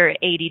your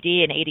ADD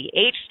and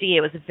ADHD,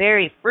 it was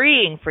very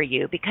freeing for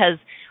you, because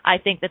I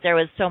think that there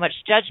was so much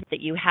judgment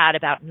that you had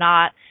about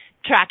not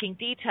tracking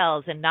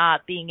details and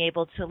not being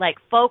able to like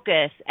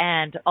focus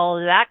and all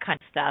of that kind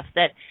of stuff,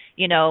 that,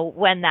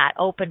 when that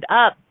opened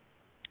up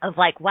of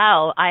like,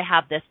 wow, I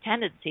have this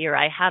tendency, or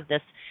I have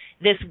this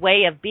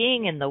way of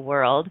being in the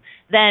world,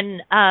 then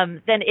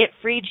it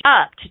freed you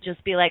up to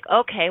just be like,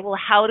 okay, well,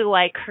 how do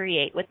I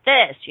create with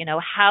this?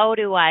 How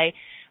do I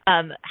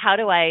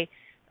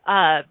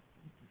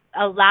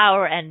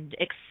allow and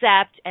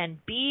accept and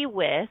be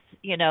with,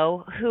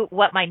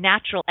 what my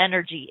natural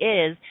energy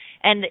is,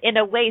 and in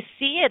a way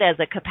see it as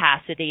a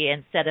capacity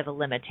instead of a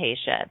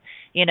limitation,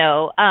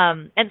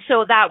 and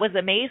so that was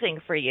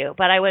amazing for you.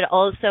 But I would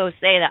also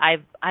say that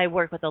I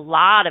work with a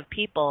lot of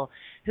people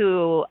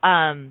who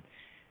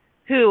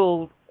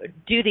do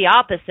the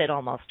opposite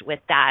almost with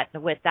that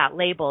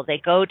label. They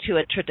go to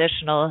a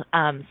traditional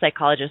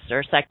psychologist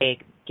or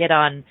psychiatrist, get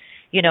on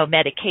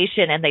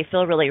medication, and they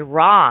feel really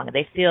wrong.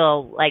 They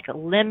feel like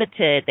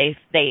limited.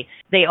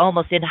 They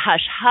almost in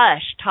hush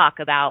hush talk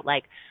about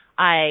like,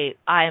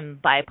 I'm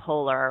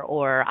bipolar,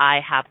 or I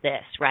have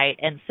this, right?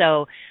 And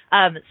so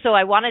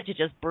I wanted to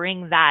just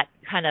bring that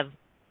kind of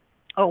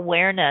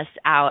awareness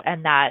out,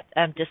 and that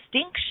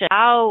distinction,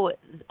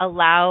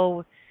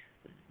 allow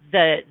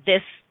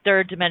this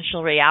third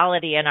dimensional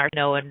reality and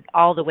and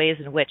all the ways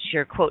in which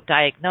you're, quote,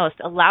 diagnosed,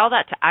 allow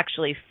that to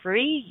actually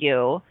free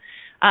you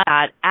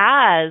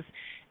as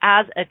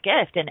a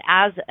gift and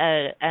as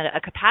a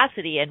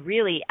capacity, and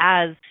really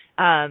as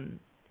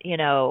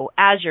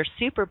as your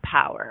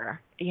superpower,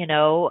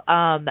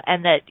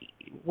 and that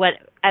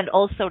and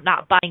also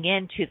not buying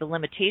into the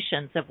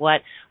limitations of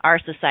what our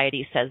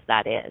society says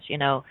that is.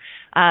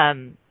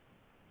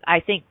 I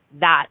think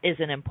that is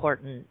an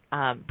important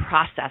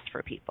process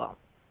for people.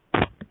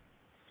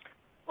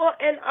 Well,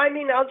 and I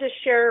mean, I'll just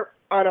share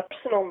on a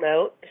personal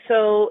note.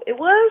 So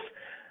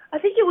I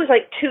think it was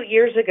like 2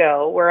 years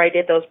ago where I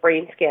did those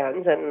brain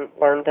scans and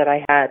learned that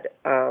I had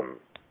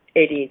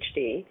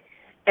ADHD.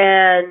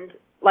 And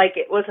like,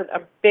 it wasn't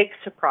a big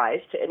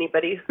surprise to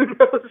anybody who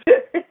knows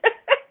it.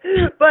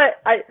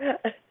 But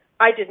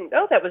I didn't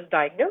know that was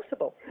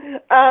diagnosable.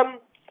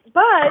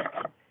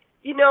 But,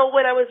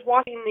 when I was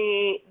watching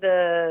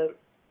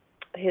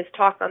his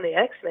talk on the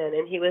X-Men,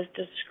 and he was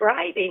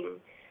describing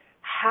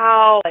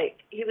how, like,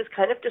 he was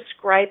kind of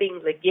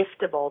describing the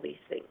gift of all these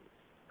things,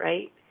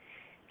 right?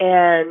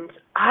 And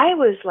I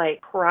was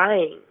like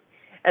crying,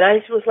 and I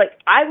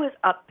was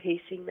up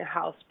pacing the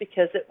house,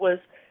 because it was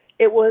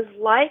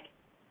like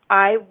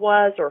I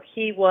was, or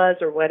he was,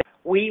 or whatever,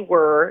 we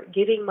were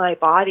giving my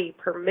body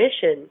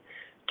permission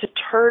to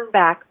turn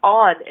back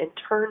on and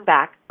turn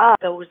back up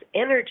those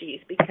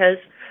energies, because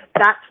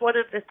that's one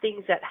of the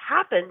things that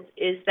happens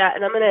is that,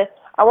 and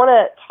I want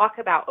to talk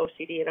about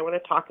OCD, and I want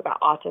to talk about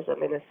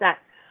autism in a sec,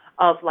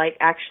 of like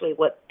actually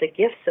what the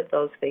gifts of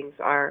those things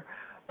are.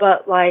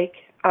 But like,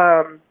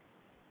 and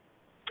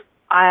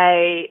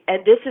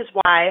this is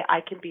why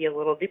I can be a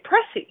little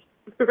depressing,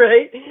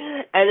 right?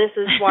 And this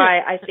is why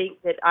I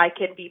think that I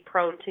can be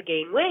prone to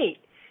gain weight,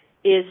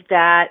 is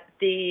that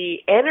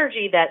the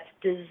energy that's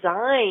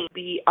designed to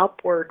be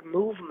upward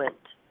movement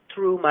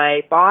through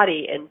my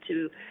body and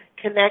to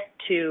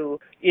connect to,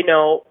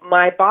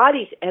 my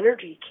body's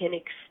energy can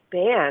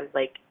expand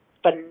like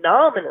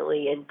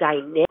phenomenally and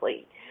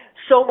dynamically,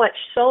 so much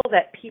so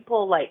that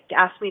people like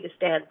ask me to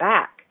stand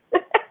back,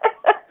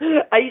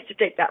 I used to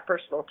take that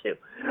personal too.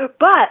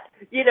 But,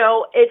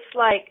 it's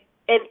like,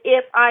 and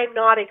if I'm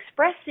not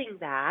expressing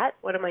that,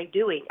 what am I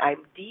doing?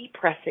 I'm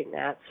depressing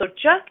that. So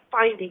just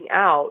finding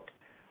out,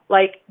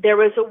 like, there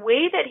was a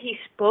way that he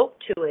spoke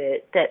to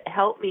it that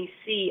helped me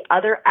see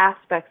other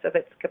aspects of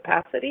its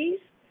capacities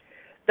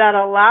that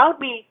allowed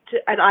me to,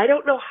 and I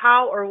don't know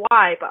how or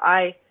why, but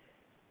I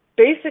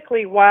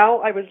basically,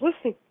 while I was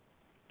listening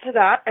to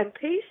that and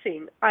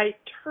pacing, I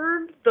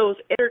turned those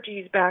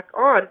energies back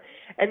on.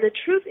 And the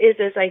truth is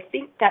I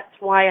think that's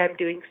why I'm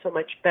doing so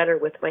much better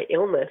with my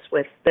illness,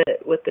 with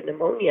the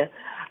pneumonia.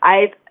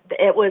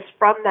 It was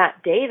from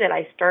that day that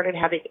I started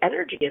having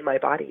energy in my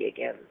body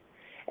again.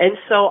 And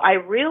so I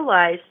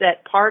realized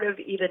that part of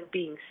even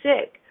being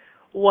sick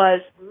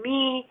was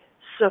me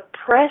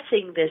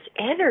suppressing this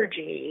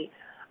energy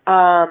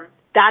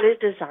that is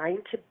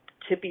designed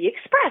to be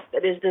expressed,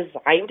 that is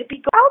designed to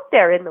be out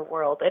there in the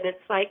world. And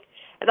it's like,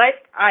 and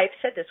I've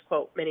said this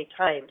quote many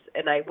times,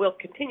 and I will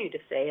continue to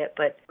say it,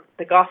 but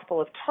the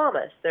Gospel of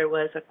Thomas, there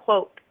was a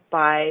quote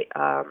by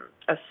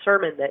a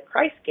sermon that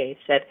Christ gave,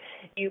 said,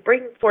 "You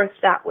bring forth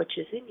that which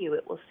is in you,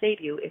 it will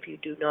save you. If you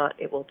do not,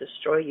 it will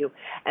destroy you."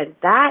 And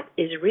that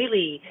is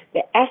really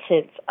the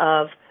essence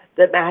of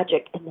the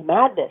magic and the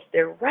madness.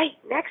 They're right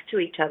next to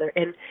each other.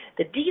 And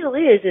the deal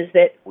is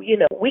that,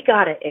 we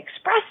got to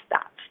express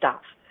that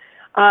stuff.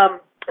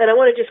 And I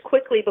want to just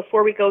quickly,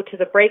 before we go to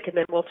the break, and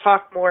then we'll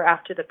talk more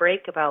after the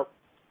break about,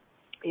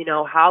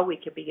 how we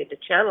can begin to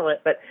channel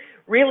it. But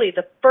really,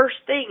 the first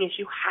thing is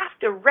you have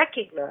to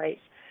recognize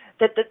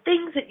that the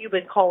things that you've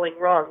been calling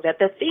wrong, that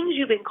the things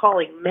you've been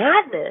calling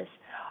madness,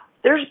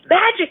 there's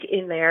magic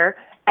in there,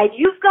 and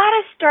you've got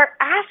to start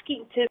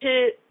asking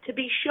to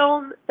be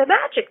shown the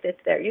magic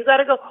that's there. You've got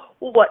to go,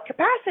 well, what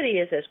capacity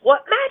is this?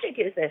 What magic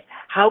is this?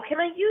 How can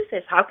I use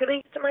this? How can I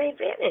use it to my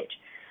advantage?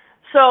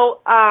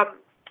 So,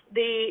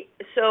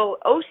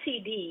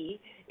 OCD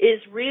is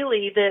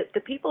really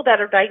the people that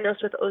are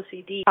diagnosed with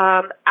OCD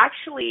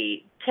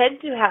actually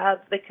tend to have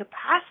the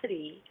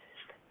capacity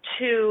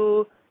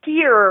to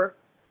hear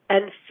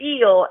and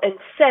feel and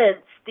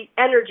sense the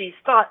energies,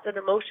 thoughts, and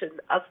emotions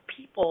of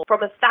people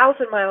from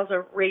 1,000 miles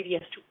of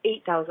radius to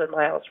 8,000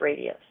 miles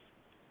radius.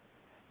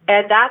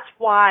 And that's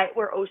why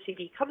where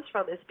OCD comes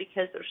from, is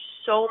because there's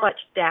so much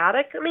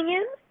data coming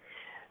in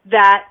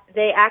that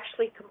they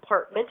actually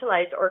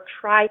compartmentalize or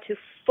try to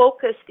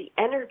focus the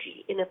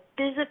energy in a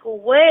physical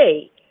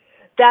way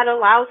that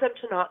allows them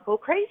to not go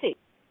crazy.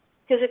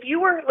 Because if you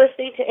were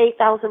listening to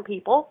 8,000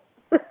 people,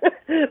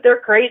 their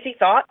crazy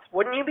thoughts,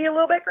 wouldn't you be a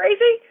little bit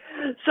crazy?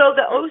 So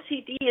the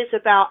OCD is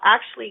about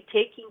actually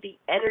taking the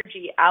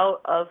energy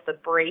out of the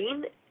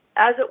brain,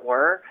 as it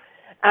were,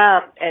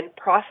 and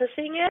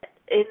processing it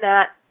in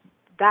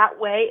that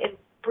way and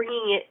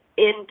bringing it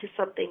into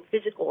something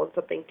physical and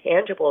something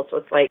tangible. So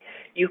it's like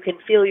you can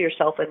feel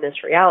yourself in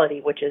this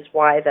reality, which is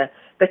why the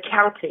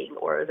counting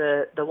or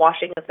the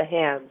washing of the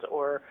hands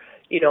or,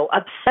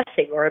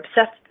 obsessing or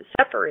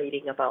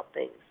separating about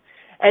things.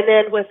 And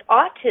then with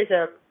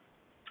autism,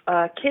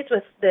 kids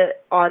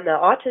on the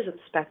autism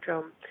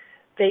spectrum,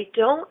 they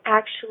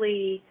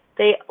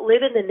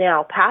live in the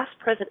now. Past,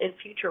 present, and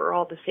future are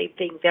all the same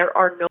thing. There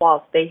are no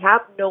walls. They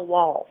have no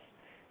walls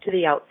to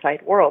the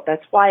outside world.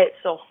 That's why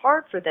it's so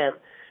hard for them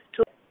to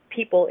look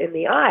people in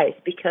the eyes,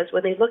 because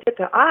when they look at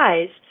the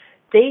eyes,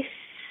 they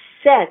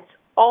sense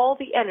all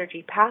the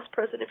energy, past,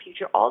 present, and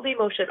future, all the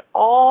emotion,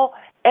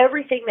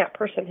 everything that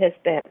person has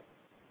been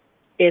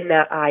in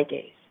that eye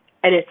gaze.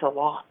 And it's a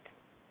lot,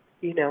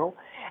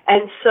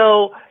 And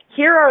so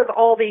here are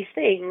all these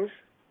things,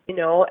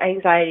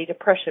 anxiety,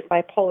 depression,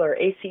 bipolar,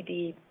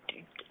 ACDC.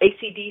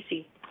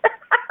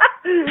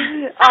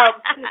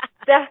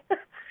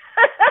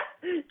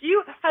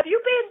 Have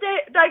you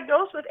been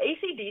diagnosed with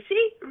ACDC?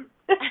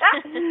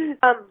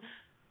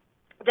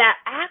 That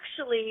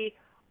actually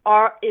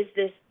is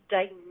this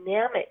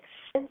dynamic,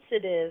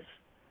 sensitive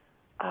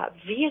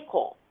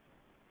vehicle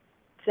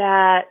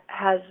that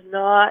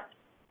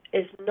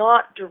is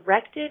not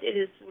directed. It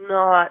is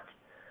not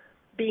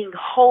being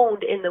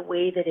honed in the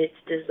way that it's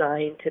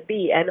designed to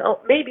be. And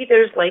maybe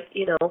there's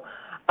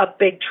a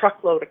big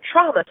truckload of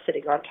trauma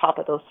sitting on top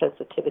of those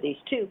sensitivities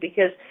too,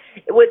 because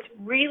what's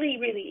really,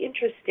 really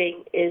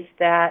interesting is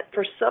that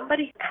for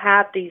somebody to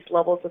have these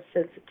levels of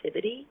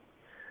sensitivity,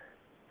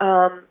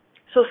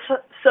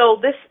 so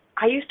this,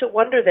 I used to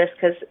wonder this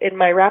because in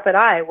my Rapid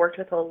Eye, I worked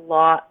with a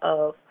lot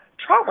of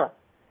trauma.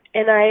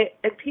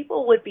 And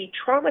people would be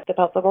traumatized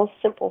about the most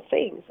simple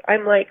things.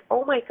 I'm like,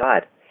 oh my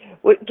God,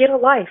 get a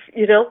life,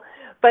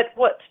 But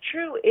what's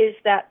true is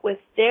that with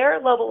their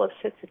level of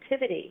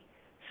sensitivity,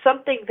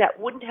 something that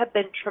wouldn't have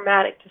been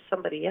traumatic to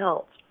somebody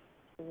else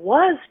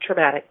was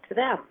traumatic to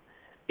them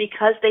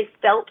because they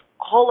felt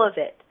all of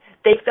it.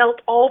 They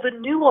felt all the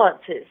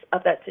nuances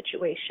of that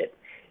situation.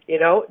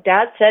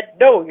 Dad said,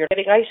 no, you're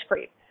getting ice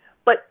cream.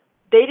 But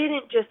they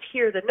didn't just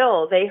hear the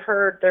no. They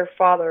heard their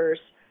father's,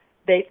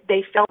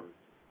 they felt,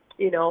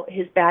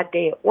 his bad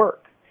day at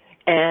work.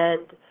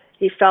 And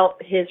he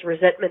felt his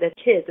resentment of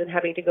kids and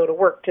having to go to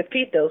work to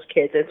feed those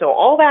kids. And so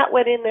all that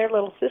went in their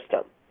little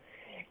system.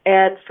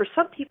 And for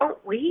some people, don't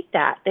read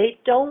that. They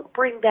don't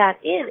bring that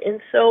in. And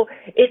so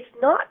it's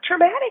not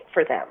traumatic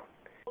for them.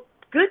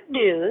 Good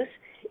news,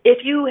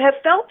 if you have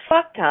felt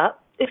fucked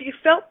up, if you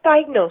felt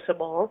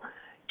diagnosable,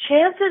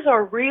 chances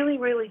are really,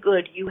 really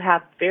good you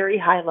have very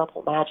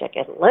high-level magic.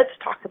 And let's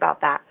talk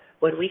about that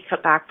when we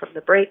come back from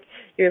the break.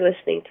 You're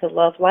listening to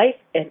Love, Life,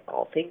 and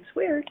All Things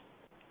Weird.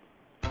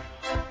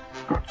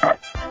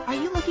 Are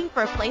you looking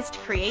for a place to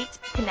create,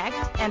 connect,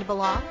 and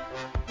belong?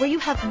 Where you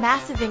have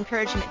massive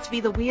encouragement to be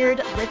the weird,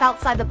 live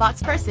outside the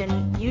box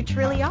person you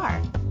truly are.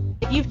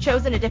 If you've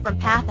chosen a different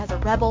path as a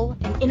rebel,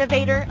 an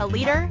innovator, a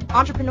leader,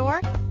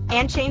 entrepreneur,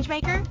 and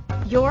changemaker,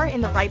 you're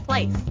in the right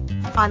place.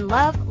 On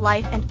Love,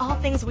 Life, and All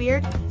Things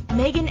Weird,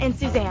 Megan and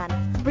Suzanne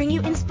bring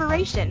you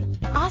inspiration,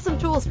 awesome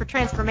tools for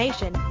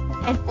transformation,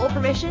 and full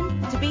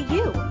permission to be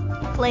you.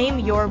 Claim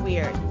your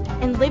weird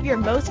and live your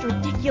most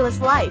ridiculous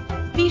life.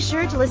 Be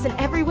sure to listen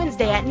every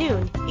Wednesday at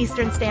noon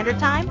Eastern Standard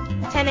Time,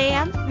 10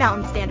 a.m.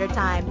 Mountain Standard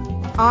Time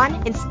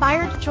on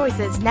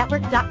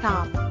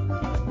InspiredChoicesNetwork.com.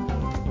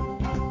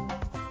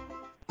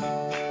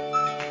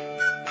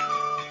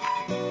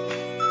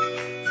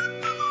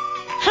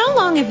 How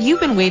long have you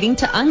been waiting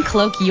to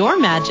uncloak your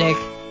magic?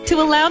 To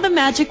allow the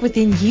magic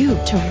within you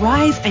to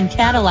rise and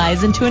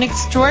catalyze into an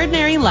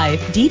extraordinary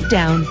life deep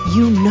down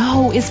you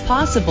know is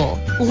possible.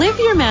 Live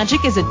Your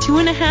Magic is a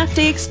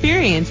 2.5-day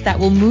experience that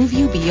will move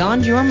you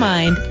beyond your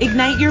mind,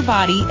 ignite your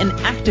body, and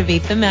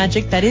activate the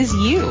magic that is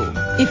you.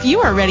 If you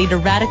are ready to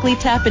radically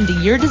tap into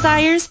your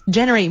desires,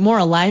 generate more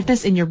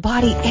aliveness in your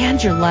body and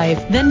your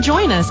life, then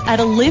join us at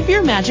a Live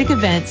Your Magic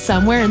event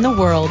somewhere in the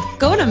world.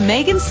 Go to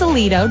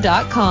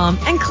megansillito.com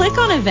and click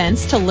on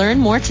events to learn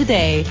more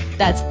today.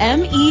 That's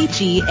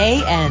MEGANSILLITO.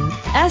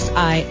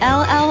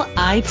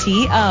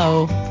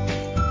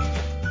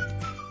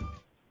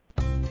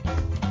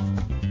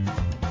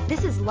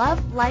 This is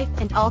Love, Life,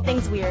 and All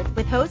Things Weird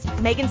with host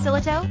Megan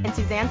Sillito and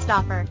Suzanne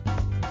Stoffer.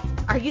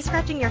 Are you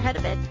scratching your head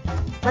a bit?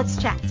 Let's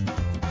chat.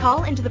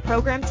 Call into the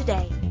program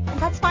today, and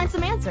let's find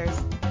some answers.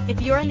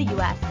 If you're in the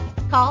U.S.,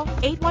 call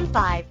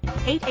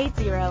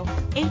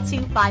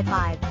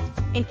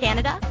 815-880-8255. In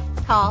Canada,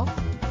 call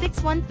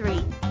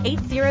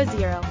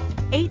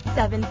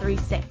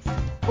 613-800-8736.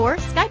 Or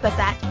Skype us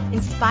at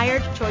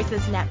Inspired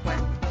Choices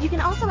Network. You can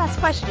also ask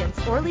questions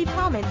or leave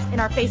comments in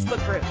our Facebook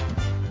group,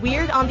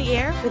 Weird on the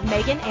Air with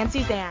Megan and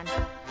Suzanne.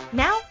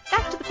 Now,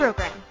 back to the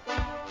program.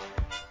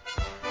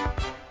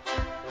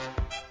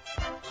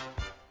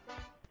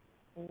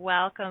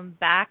 Welcome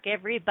back,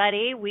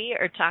 everybody. We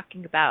are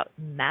talking about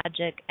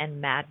magic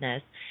and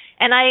madness.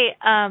 And I,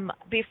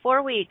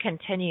 before we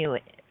continue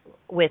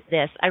with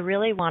this, I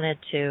really wanted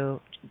to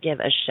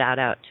give a shout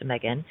out to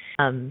Megan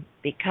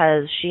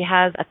because she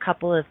has a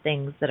couple of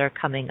things that are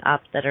coming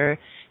up that are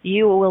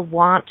you will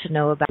want to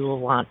know about, you will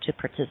want to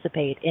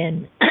participate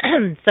in.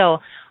 So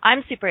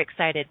I'm super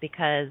excited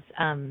because,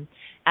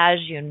 as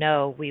you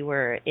know, we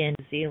were in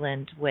New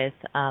Zealand with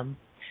the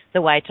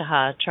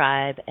Waitaha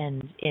tribe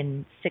and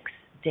in 6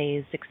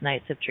 days, 6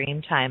 nights of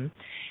Dreamtime.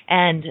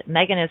 And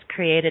Megan has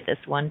created this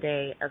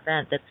one-day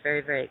event that's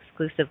very, very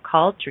exclusive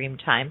called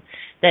Dreamtime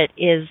that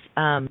is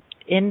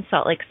in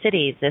Salt Lake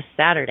City this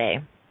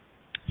Saturday.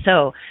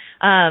 So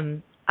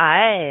I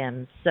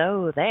am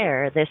so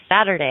there this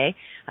Saturday.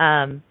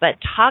 But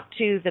talk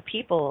to the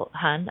people,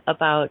 hun,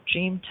 about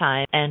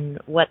Dreamtime and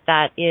what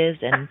that is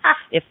and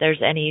if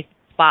there's any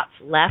spots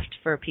left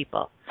for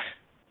people.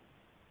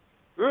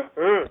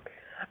 Mm-hmm.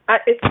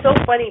 It's so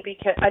funny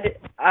because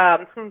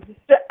I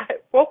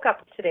woke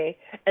up today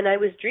and I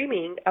was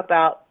dreaming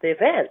about the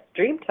event,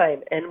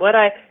 Dreamtime, and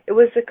it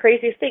was the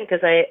craziest thing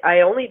because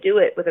I only do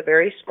it with a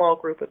very small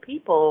group of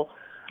people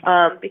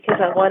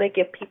because I want to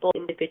give people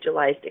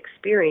individualized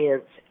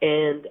experience.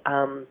 And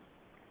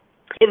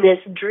in this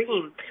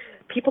dream,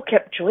 people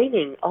kept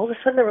joining. All of a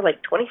sudden, there were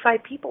like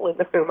 25 people in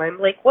the room. I'm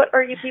like, what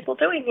are you people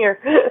doing here?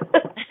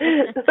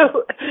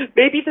 So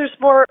maybe there's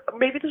more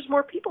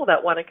people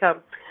that want to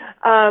come.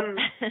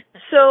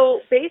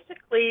 So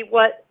basically,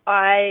 what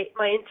my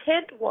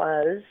intent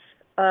was,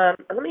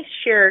 let me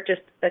share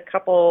just a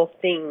couple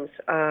things.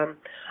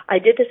 I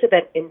did this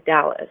event in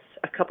Dallas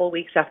a couple of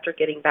weeks after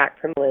getting back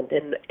from England,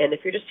 and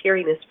if you're just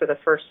hearing this for the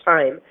first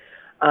time,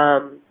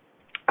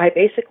 I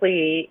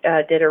basically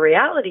did a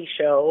reality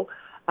show.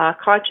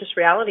 Conscious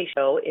reality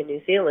show in New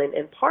Zealand,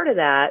 and part of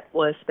that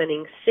was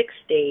spending 6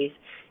 days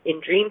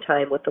in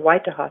Dreamtime with the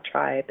Waitaha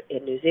tribe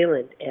in New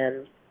Zealand.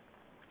 And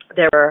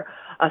there were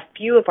a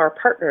few of our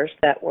partners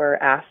that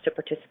were asked to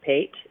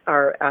participate,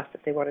 or asked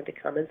if they wanted to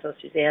come, and so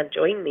Suzanne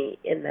joined me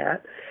in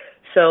that.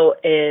 So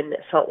in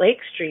Salt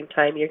Lake's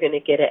Dreamtime, you're going to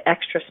get an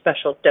extra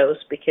special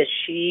dose because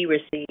she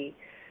received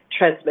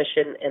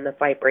transmission and the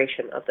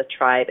vibration of the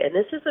tribe. And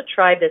this is a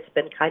tribe that's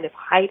been kind of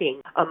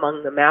hiding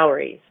among the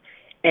Maoris.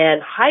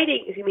 And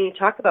hiding, I mean, you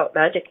talk about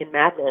magic and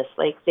madness,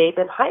 like they've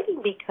been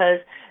hiding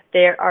because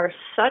there are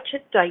such a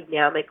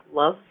dynamic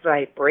love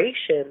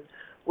vibration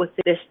with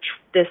this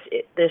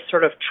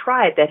sort of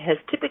tribe that has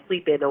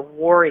typically been a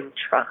warring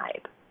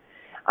tribe.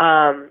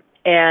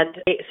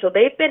 So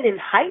they've been in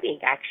hiding,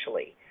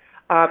 actually.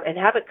 and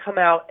haven't come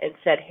out and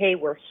said, hey,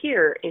 we're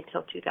here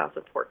until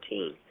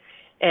 2014.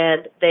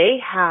 And they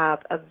have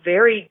a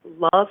very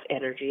love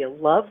energy, a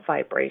love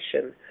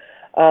vibration,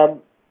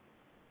 in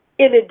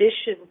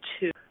addition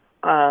to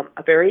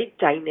a very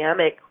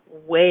dynamic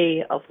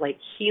way of like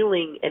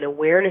healing and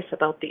awareness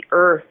about the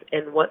earth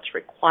and what's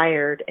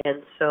required.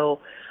 And so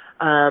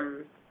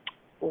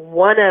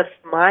one of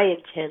my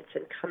intents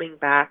in coming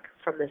back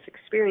from this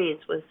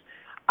experience was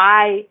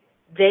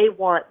they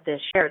want this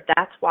shared.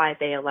 That's why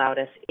they allowed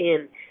us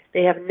in.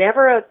 They have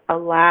never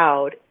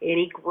allowed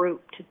any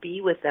group to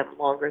be with them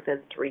longer than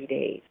 3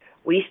 days.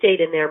 We stayed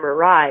in their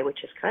marae,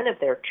 which is kind of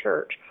their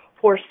church,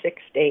 for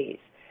 6 days.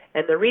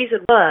 And the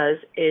reason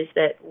is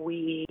that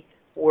we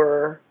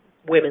were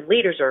women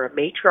leaders, or a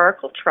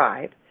matriarchal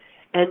tribe,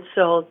 and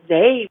so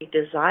they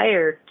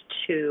desired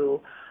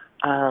to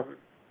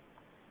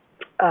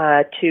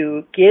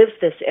give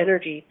this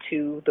energy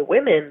to the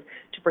women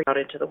to bring out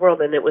into the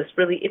world. And it was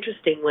really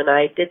interesting when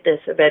I did this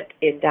event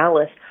in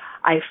Dallas.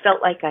 I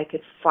felt like I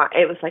could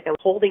it was like I was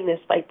holding this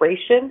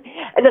vibration,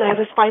 and then I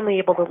was finally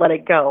able to let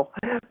it go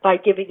by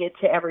giving it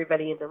to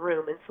everybody in the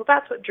room. And so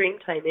that's what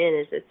Dreamtime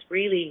is. It's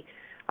really,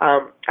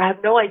 I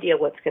have no idea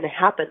what's going to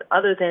happen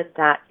other than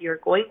that you're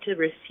going to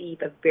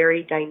receive a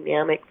very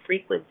dynamic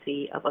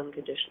frequency of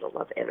unconditional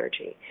love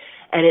energy.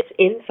 And it's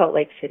in Salt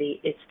Lake City.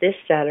 It's this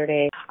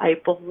Saturday. I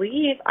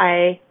believe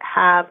I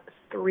have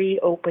 3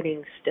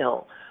 openings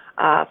still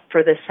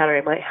for this Saturday.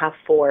 I might have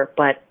 4,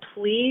 but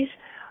please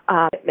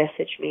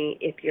message me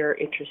if you're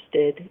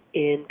interested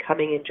in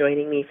coming and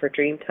joining me for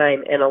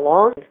Dreamtime. And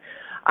along,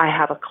 I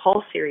have a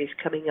call series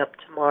coming up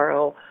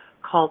tomorrow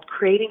called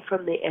Creating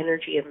from the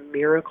Energy of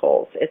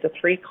Miracles. It's a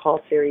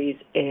 3-call series,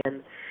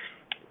 and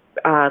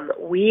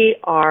we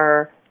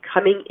are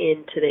coming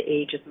into the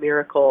age of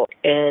miracle.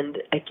 And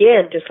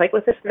again, just like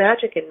with this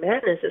magic and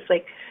madness, it's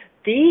like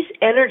these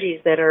energies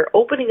that are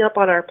opening up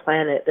on our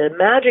planet, the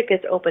magic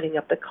is opening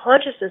up, the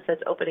consciousness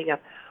that's opening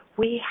up,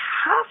 we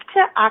have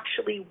to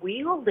actually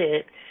wield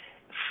it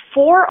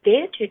for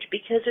advantage,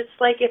 because it's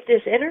like if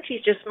this energy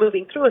is just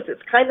moving through us,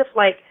 it's kind of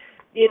like,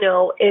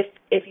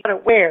 if you're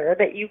aware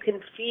that you can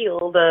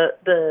feel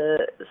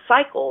the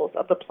cycles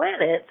of the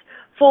planets,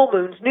 full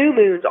moons, new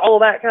moons, all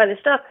that kind of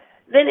stuff,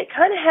 then it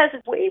kind of has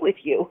its way with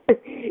you.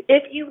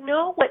 If you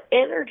know what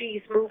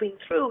energy is moving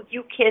through,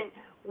 you can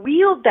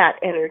wield that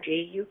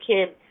energy, you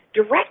can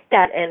direct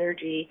that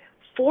energy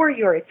for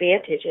your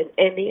advantage.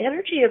 And the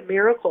energy of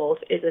miracles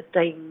is a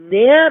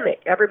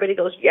dynamic, everybody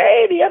goes,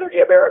 yay, the energy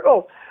of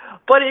miracles.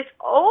 But it's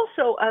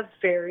also a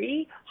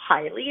very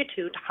highly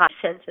attuned, high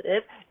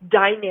sensitive,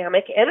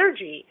 dynamic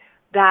energy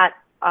that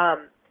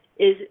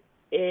is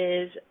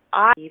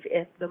I believe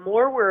if the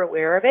more we're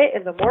aware of it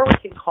and the more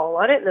we can call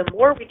on it and the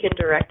more we can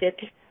direct it,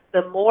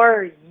 the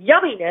more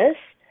yumminess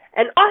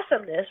and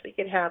awesomeness we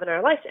can have in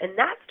our lives. And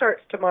that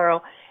starts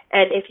tomorrow.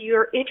 And if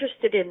you're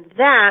interested in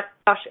that,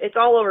 gosh, it's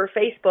all over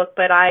Facebook,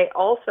 but I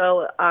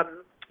also,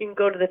 you can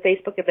go to the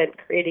Facebook event,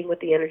 Creating with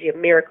the Energy of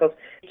Miracles.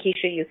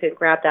 Keisha, you can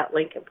grab that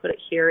link and put it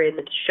here in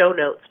the show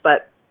notes.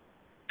 But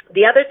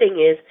the other thing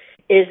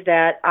is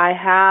that I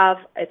have,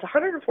 it's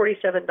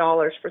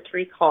 $147 for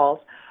 3 calls,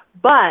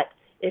 but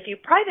if you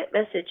private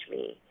message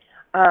me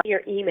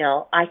your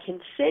email, I can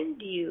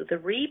send you the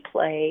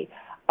replay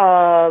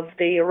of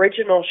the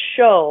original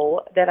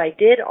show that I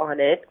did on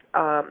it.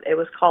 It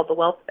was called it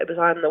was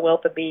on the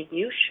Wealth of Being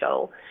You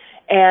show.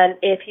 And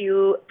if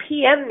you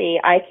PM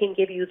me, I can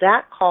give you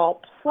that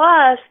call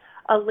plus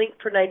a link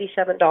for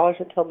 $97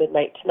 until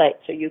midnight tonight.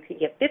 So you can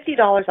get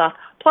 $50 off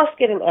plus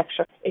get an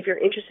extra. If you're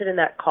interested in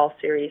that call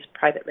series,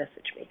 private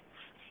message me.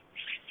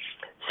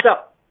 So,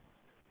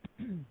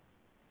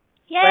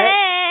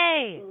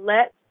 yay!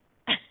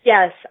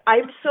 Yes,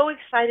 I'm so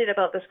excited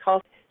about this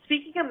call.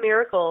 Speaking of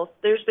miracles,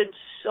 there's been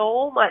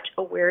so much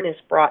awareness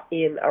brought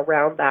in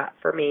around that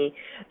for me.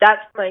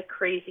 That's my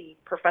crazy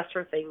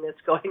professor thing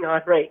that's going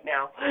on right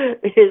now,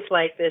 is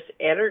like this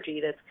energy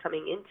that's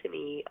coming into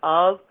me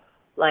of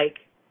like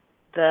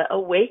the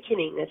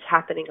awakening that's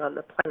happening on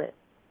the planet,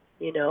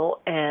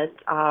 and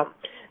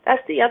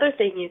that's the other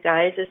thing, you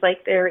guys, is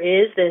like there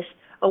is this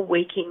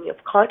awakening of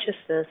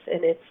consciousness,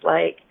 and it's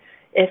like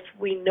if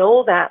we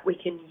know that, we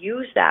can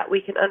use that,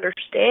 we can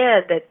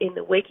understand that in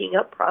the waking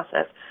up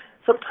process,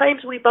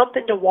 sometimes we bump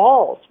into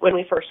walls when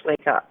we first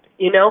wake up.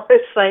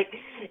 It's like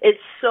it's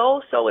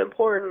so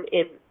important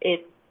in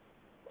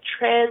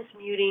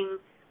transmuting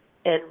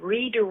and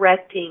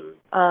redirecting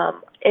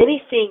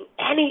anything.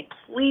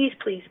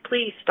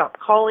 Please stop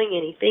calling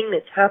anything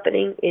that's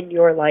happening in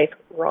your life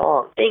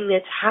wrong. Thing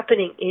that's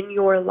happening in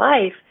your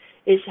life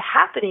is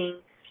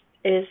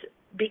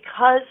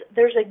because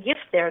there's a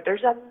gift there.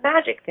 There's a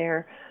magic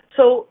there.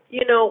 So,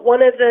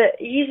 one of the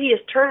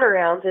easiest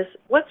turnarounds is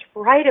what's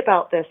right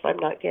about this I'm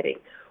not getting?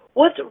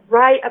 What's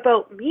right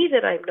about me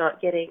that I'm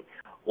not getting?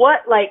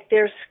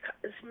 There's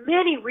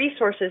many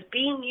resources.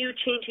 Being You,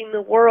 Changing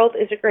the World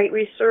is a great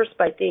resource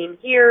by Dane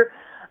Here.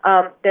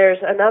 There's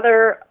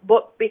another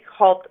book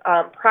called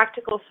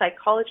Practical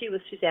Psychology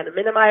with Susanna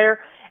Minnemeyer,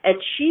 and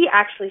she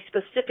actually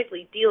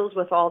specifically deals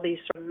with all these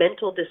sort of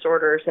mental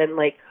disorders and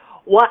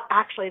what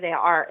actually they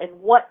are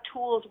and what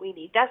tools we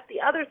need. That's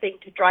the other thing.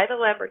 To drive a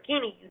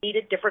Lamborghini, you need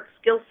a different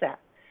skill set.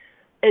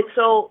 And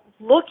so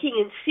looking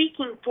and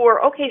seeking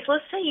for, okay, so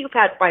let's say you've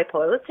had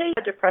bipolar, let's say you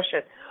had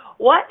depression.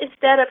 What,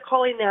 instead of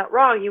calling that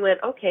wrong, you went,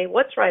 okay,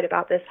 what's right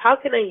about this? How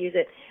can I use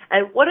it?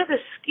 And what are the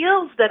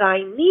skills that I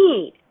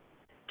need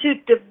to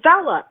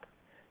develop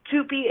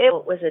to be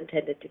able it was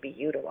intended to be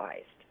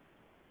utilized?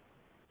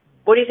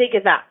 What do you think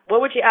of that?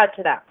 What would you add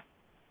to that?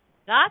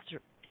 That's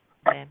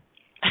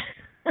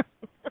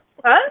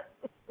huh?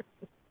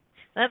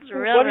 That's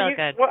real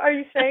good. What are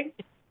you saying?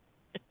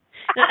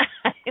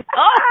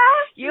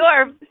 Oh, you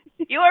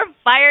are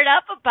fired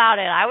up about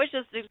it. I was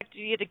just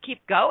expecting you to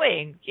keep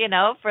going,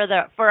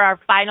 for our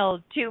final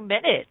 2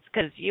 minutes,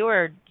 because you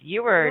were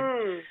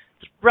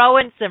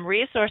throwing some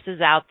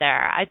resources out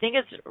there. I think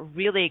it's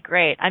really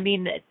great. I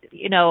mean,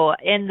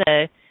 in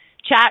the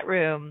chat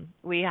room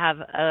we have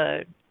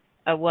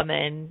a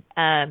woman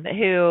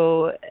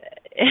who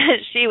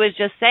she was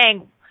just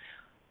saying,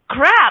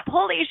 crap,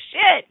 holy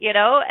shit,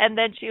 and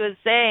then she was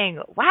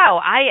saying,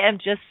 wow, I am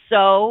just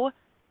so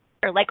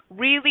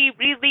really,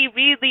 really,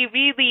 really,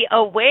 really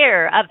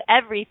aware of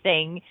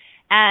everything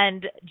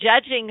and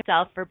judging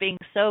herself for being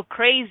so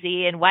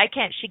crazy and why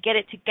can't she get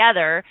it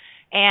together,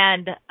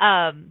 and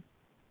I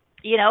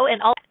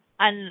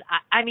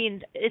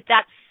mean,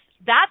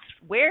 that's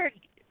where,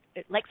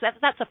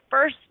 that's the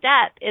first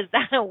step, is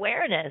that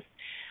awareness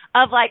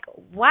of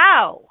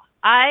wow,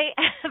 I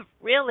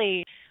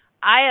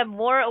am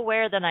more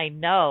aware than I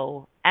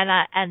know,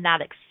 and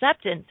that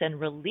acceptance and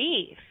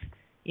relief,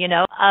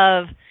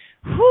 of,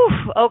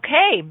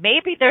 okay,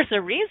 maybe there's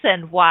a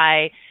reason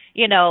why,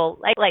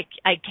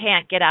 I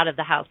can't get out of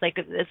the house.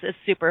 This is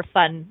super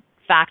fun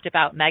fact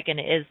about Megan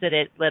is that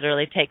it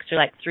literally takes her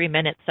 3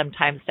 minutes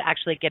sometimes to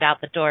actually get out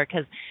the door,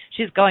 because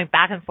she's going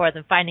back and forth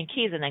and finding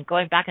keys and then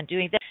going back and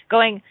doing this,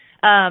 going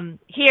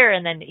here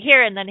and then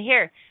here and then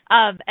here.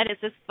 And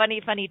it's this funny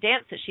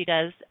dance that she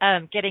does,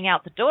 getting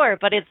out the door,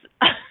 but it's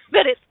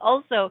but it's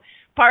also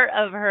part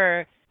of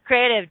her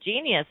creative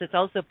genius. It's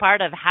also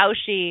part of how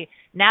she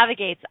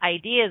navigates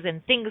ideas,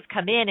 and things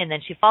come in and then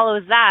she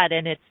follows that,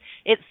 and it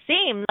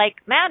seems like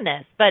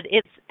madness, but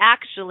it's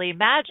actually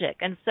magic.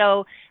 And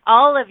so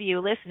all of you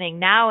listening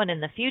now and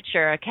in the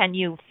future, can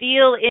you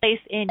feel a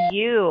place in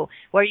you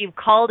where you've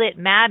called it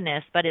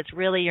madness, but it's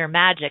really your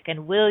magic?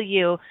 And will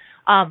you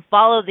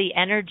follow the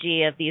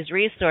energy of these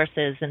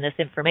resources and this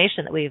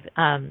information that we've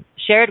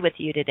shared with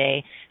you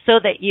today, so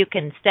that you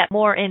can step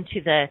more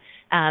into the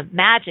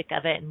magic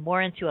of it and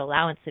more into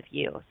allowance of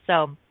you?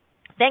 So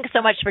thanks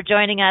so much for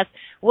joining us.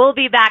 We'll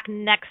be back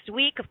next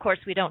week. Of course,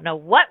 we don't know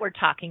what we're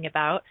talking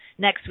about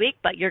next week,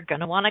 but you're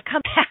going to want to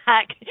come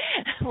back.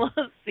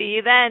 We'll see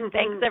you then.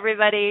 Thanks,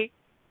 everybody.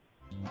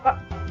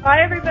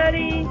 Bye,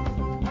 everybody.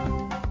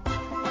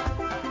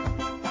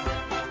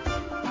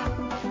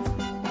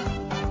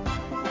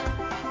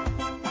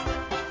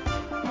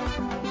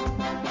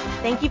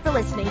 Thank you for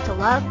listening to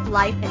Love,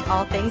 Life, and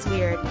All Things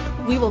Weird.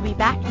 We will be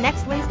back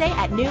next Wednesday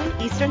at noon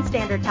Eastern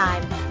Standard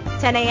Time,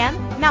 10 a.m.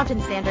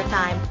 Mountain Standard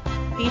Time.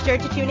 Be sure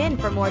to tune in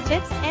for more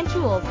tips and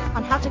tools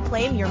on how to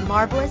claim your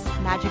marvelous,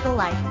 magical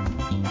life.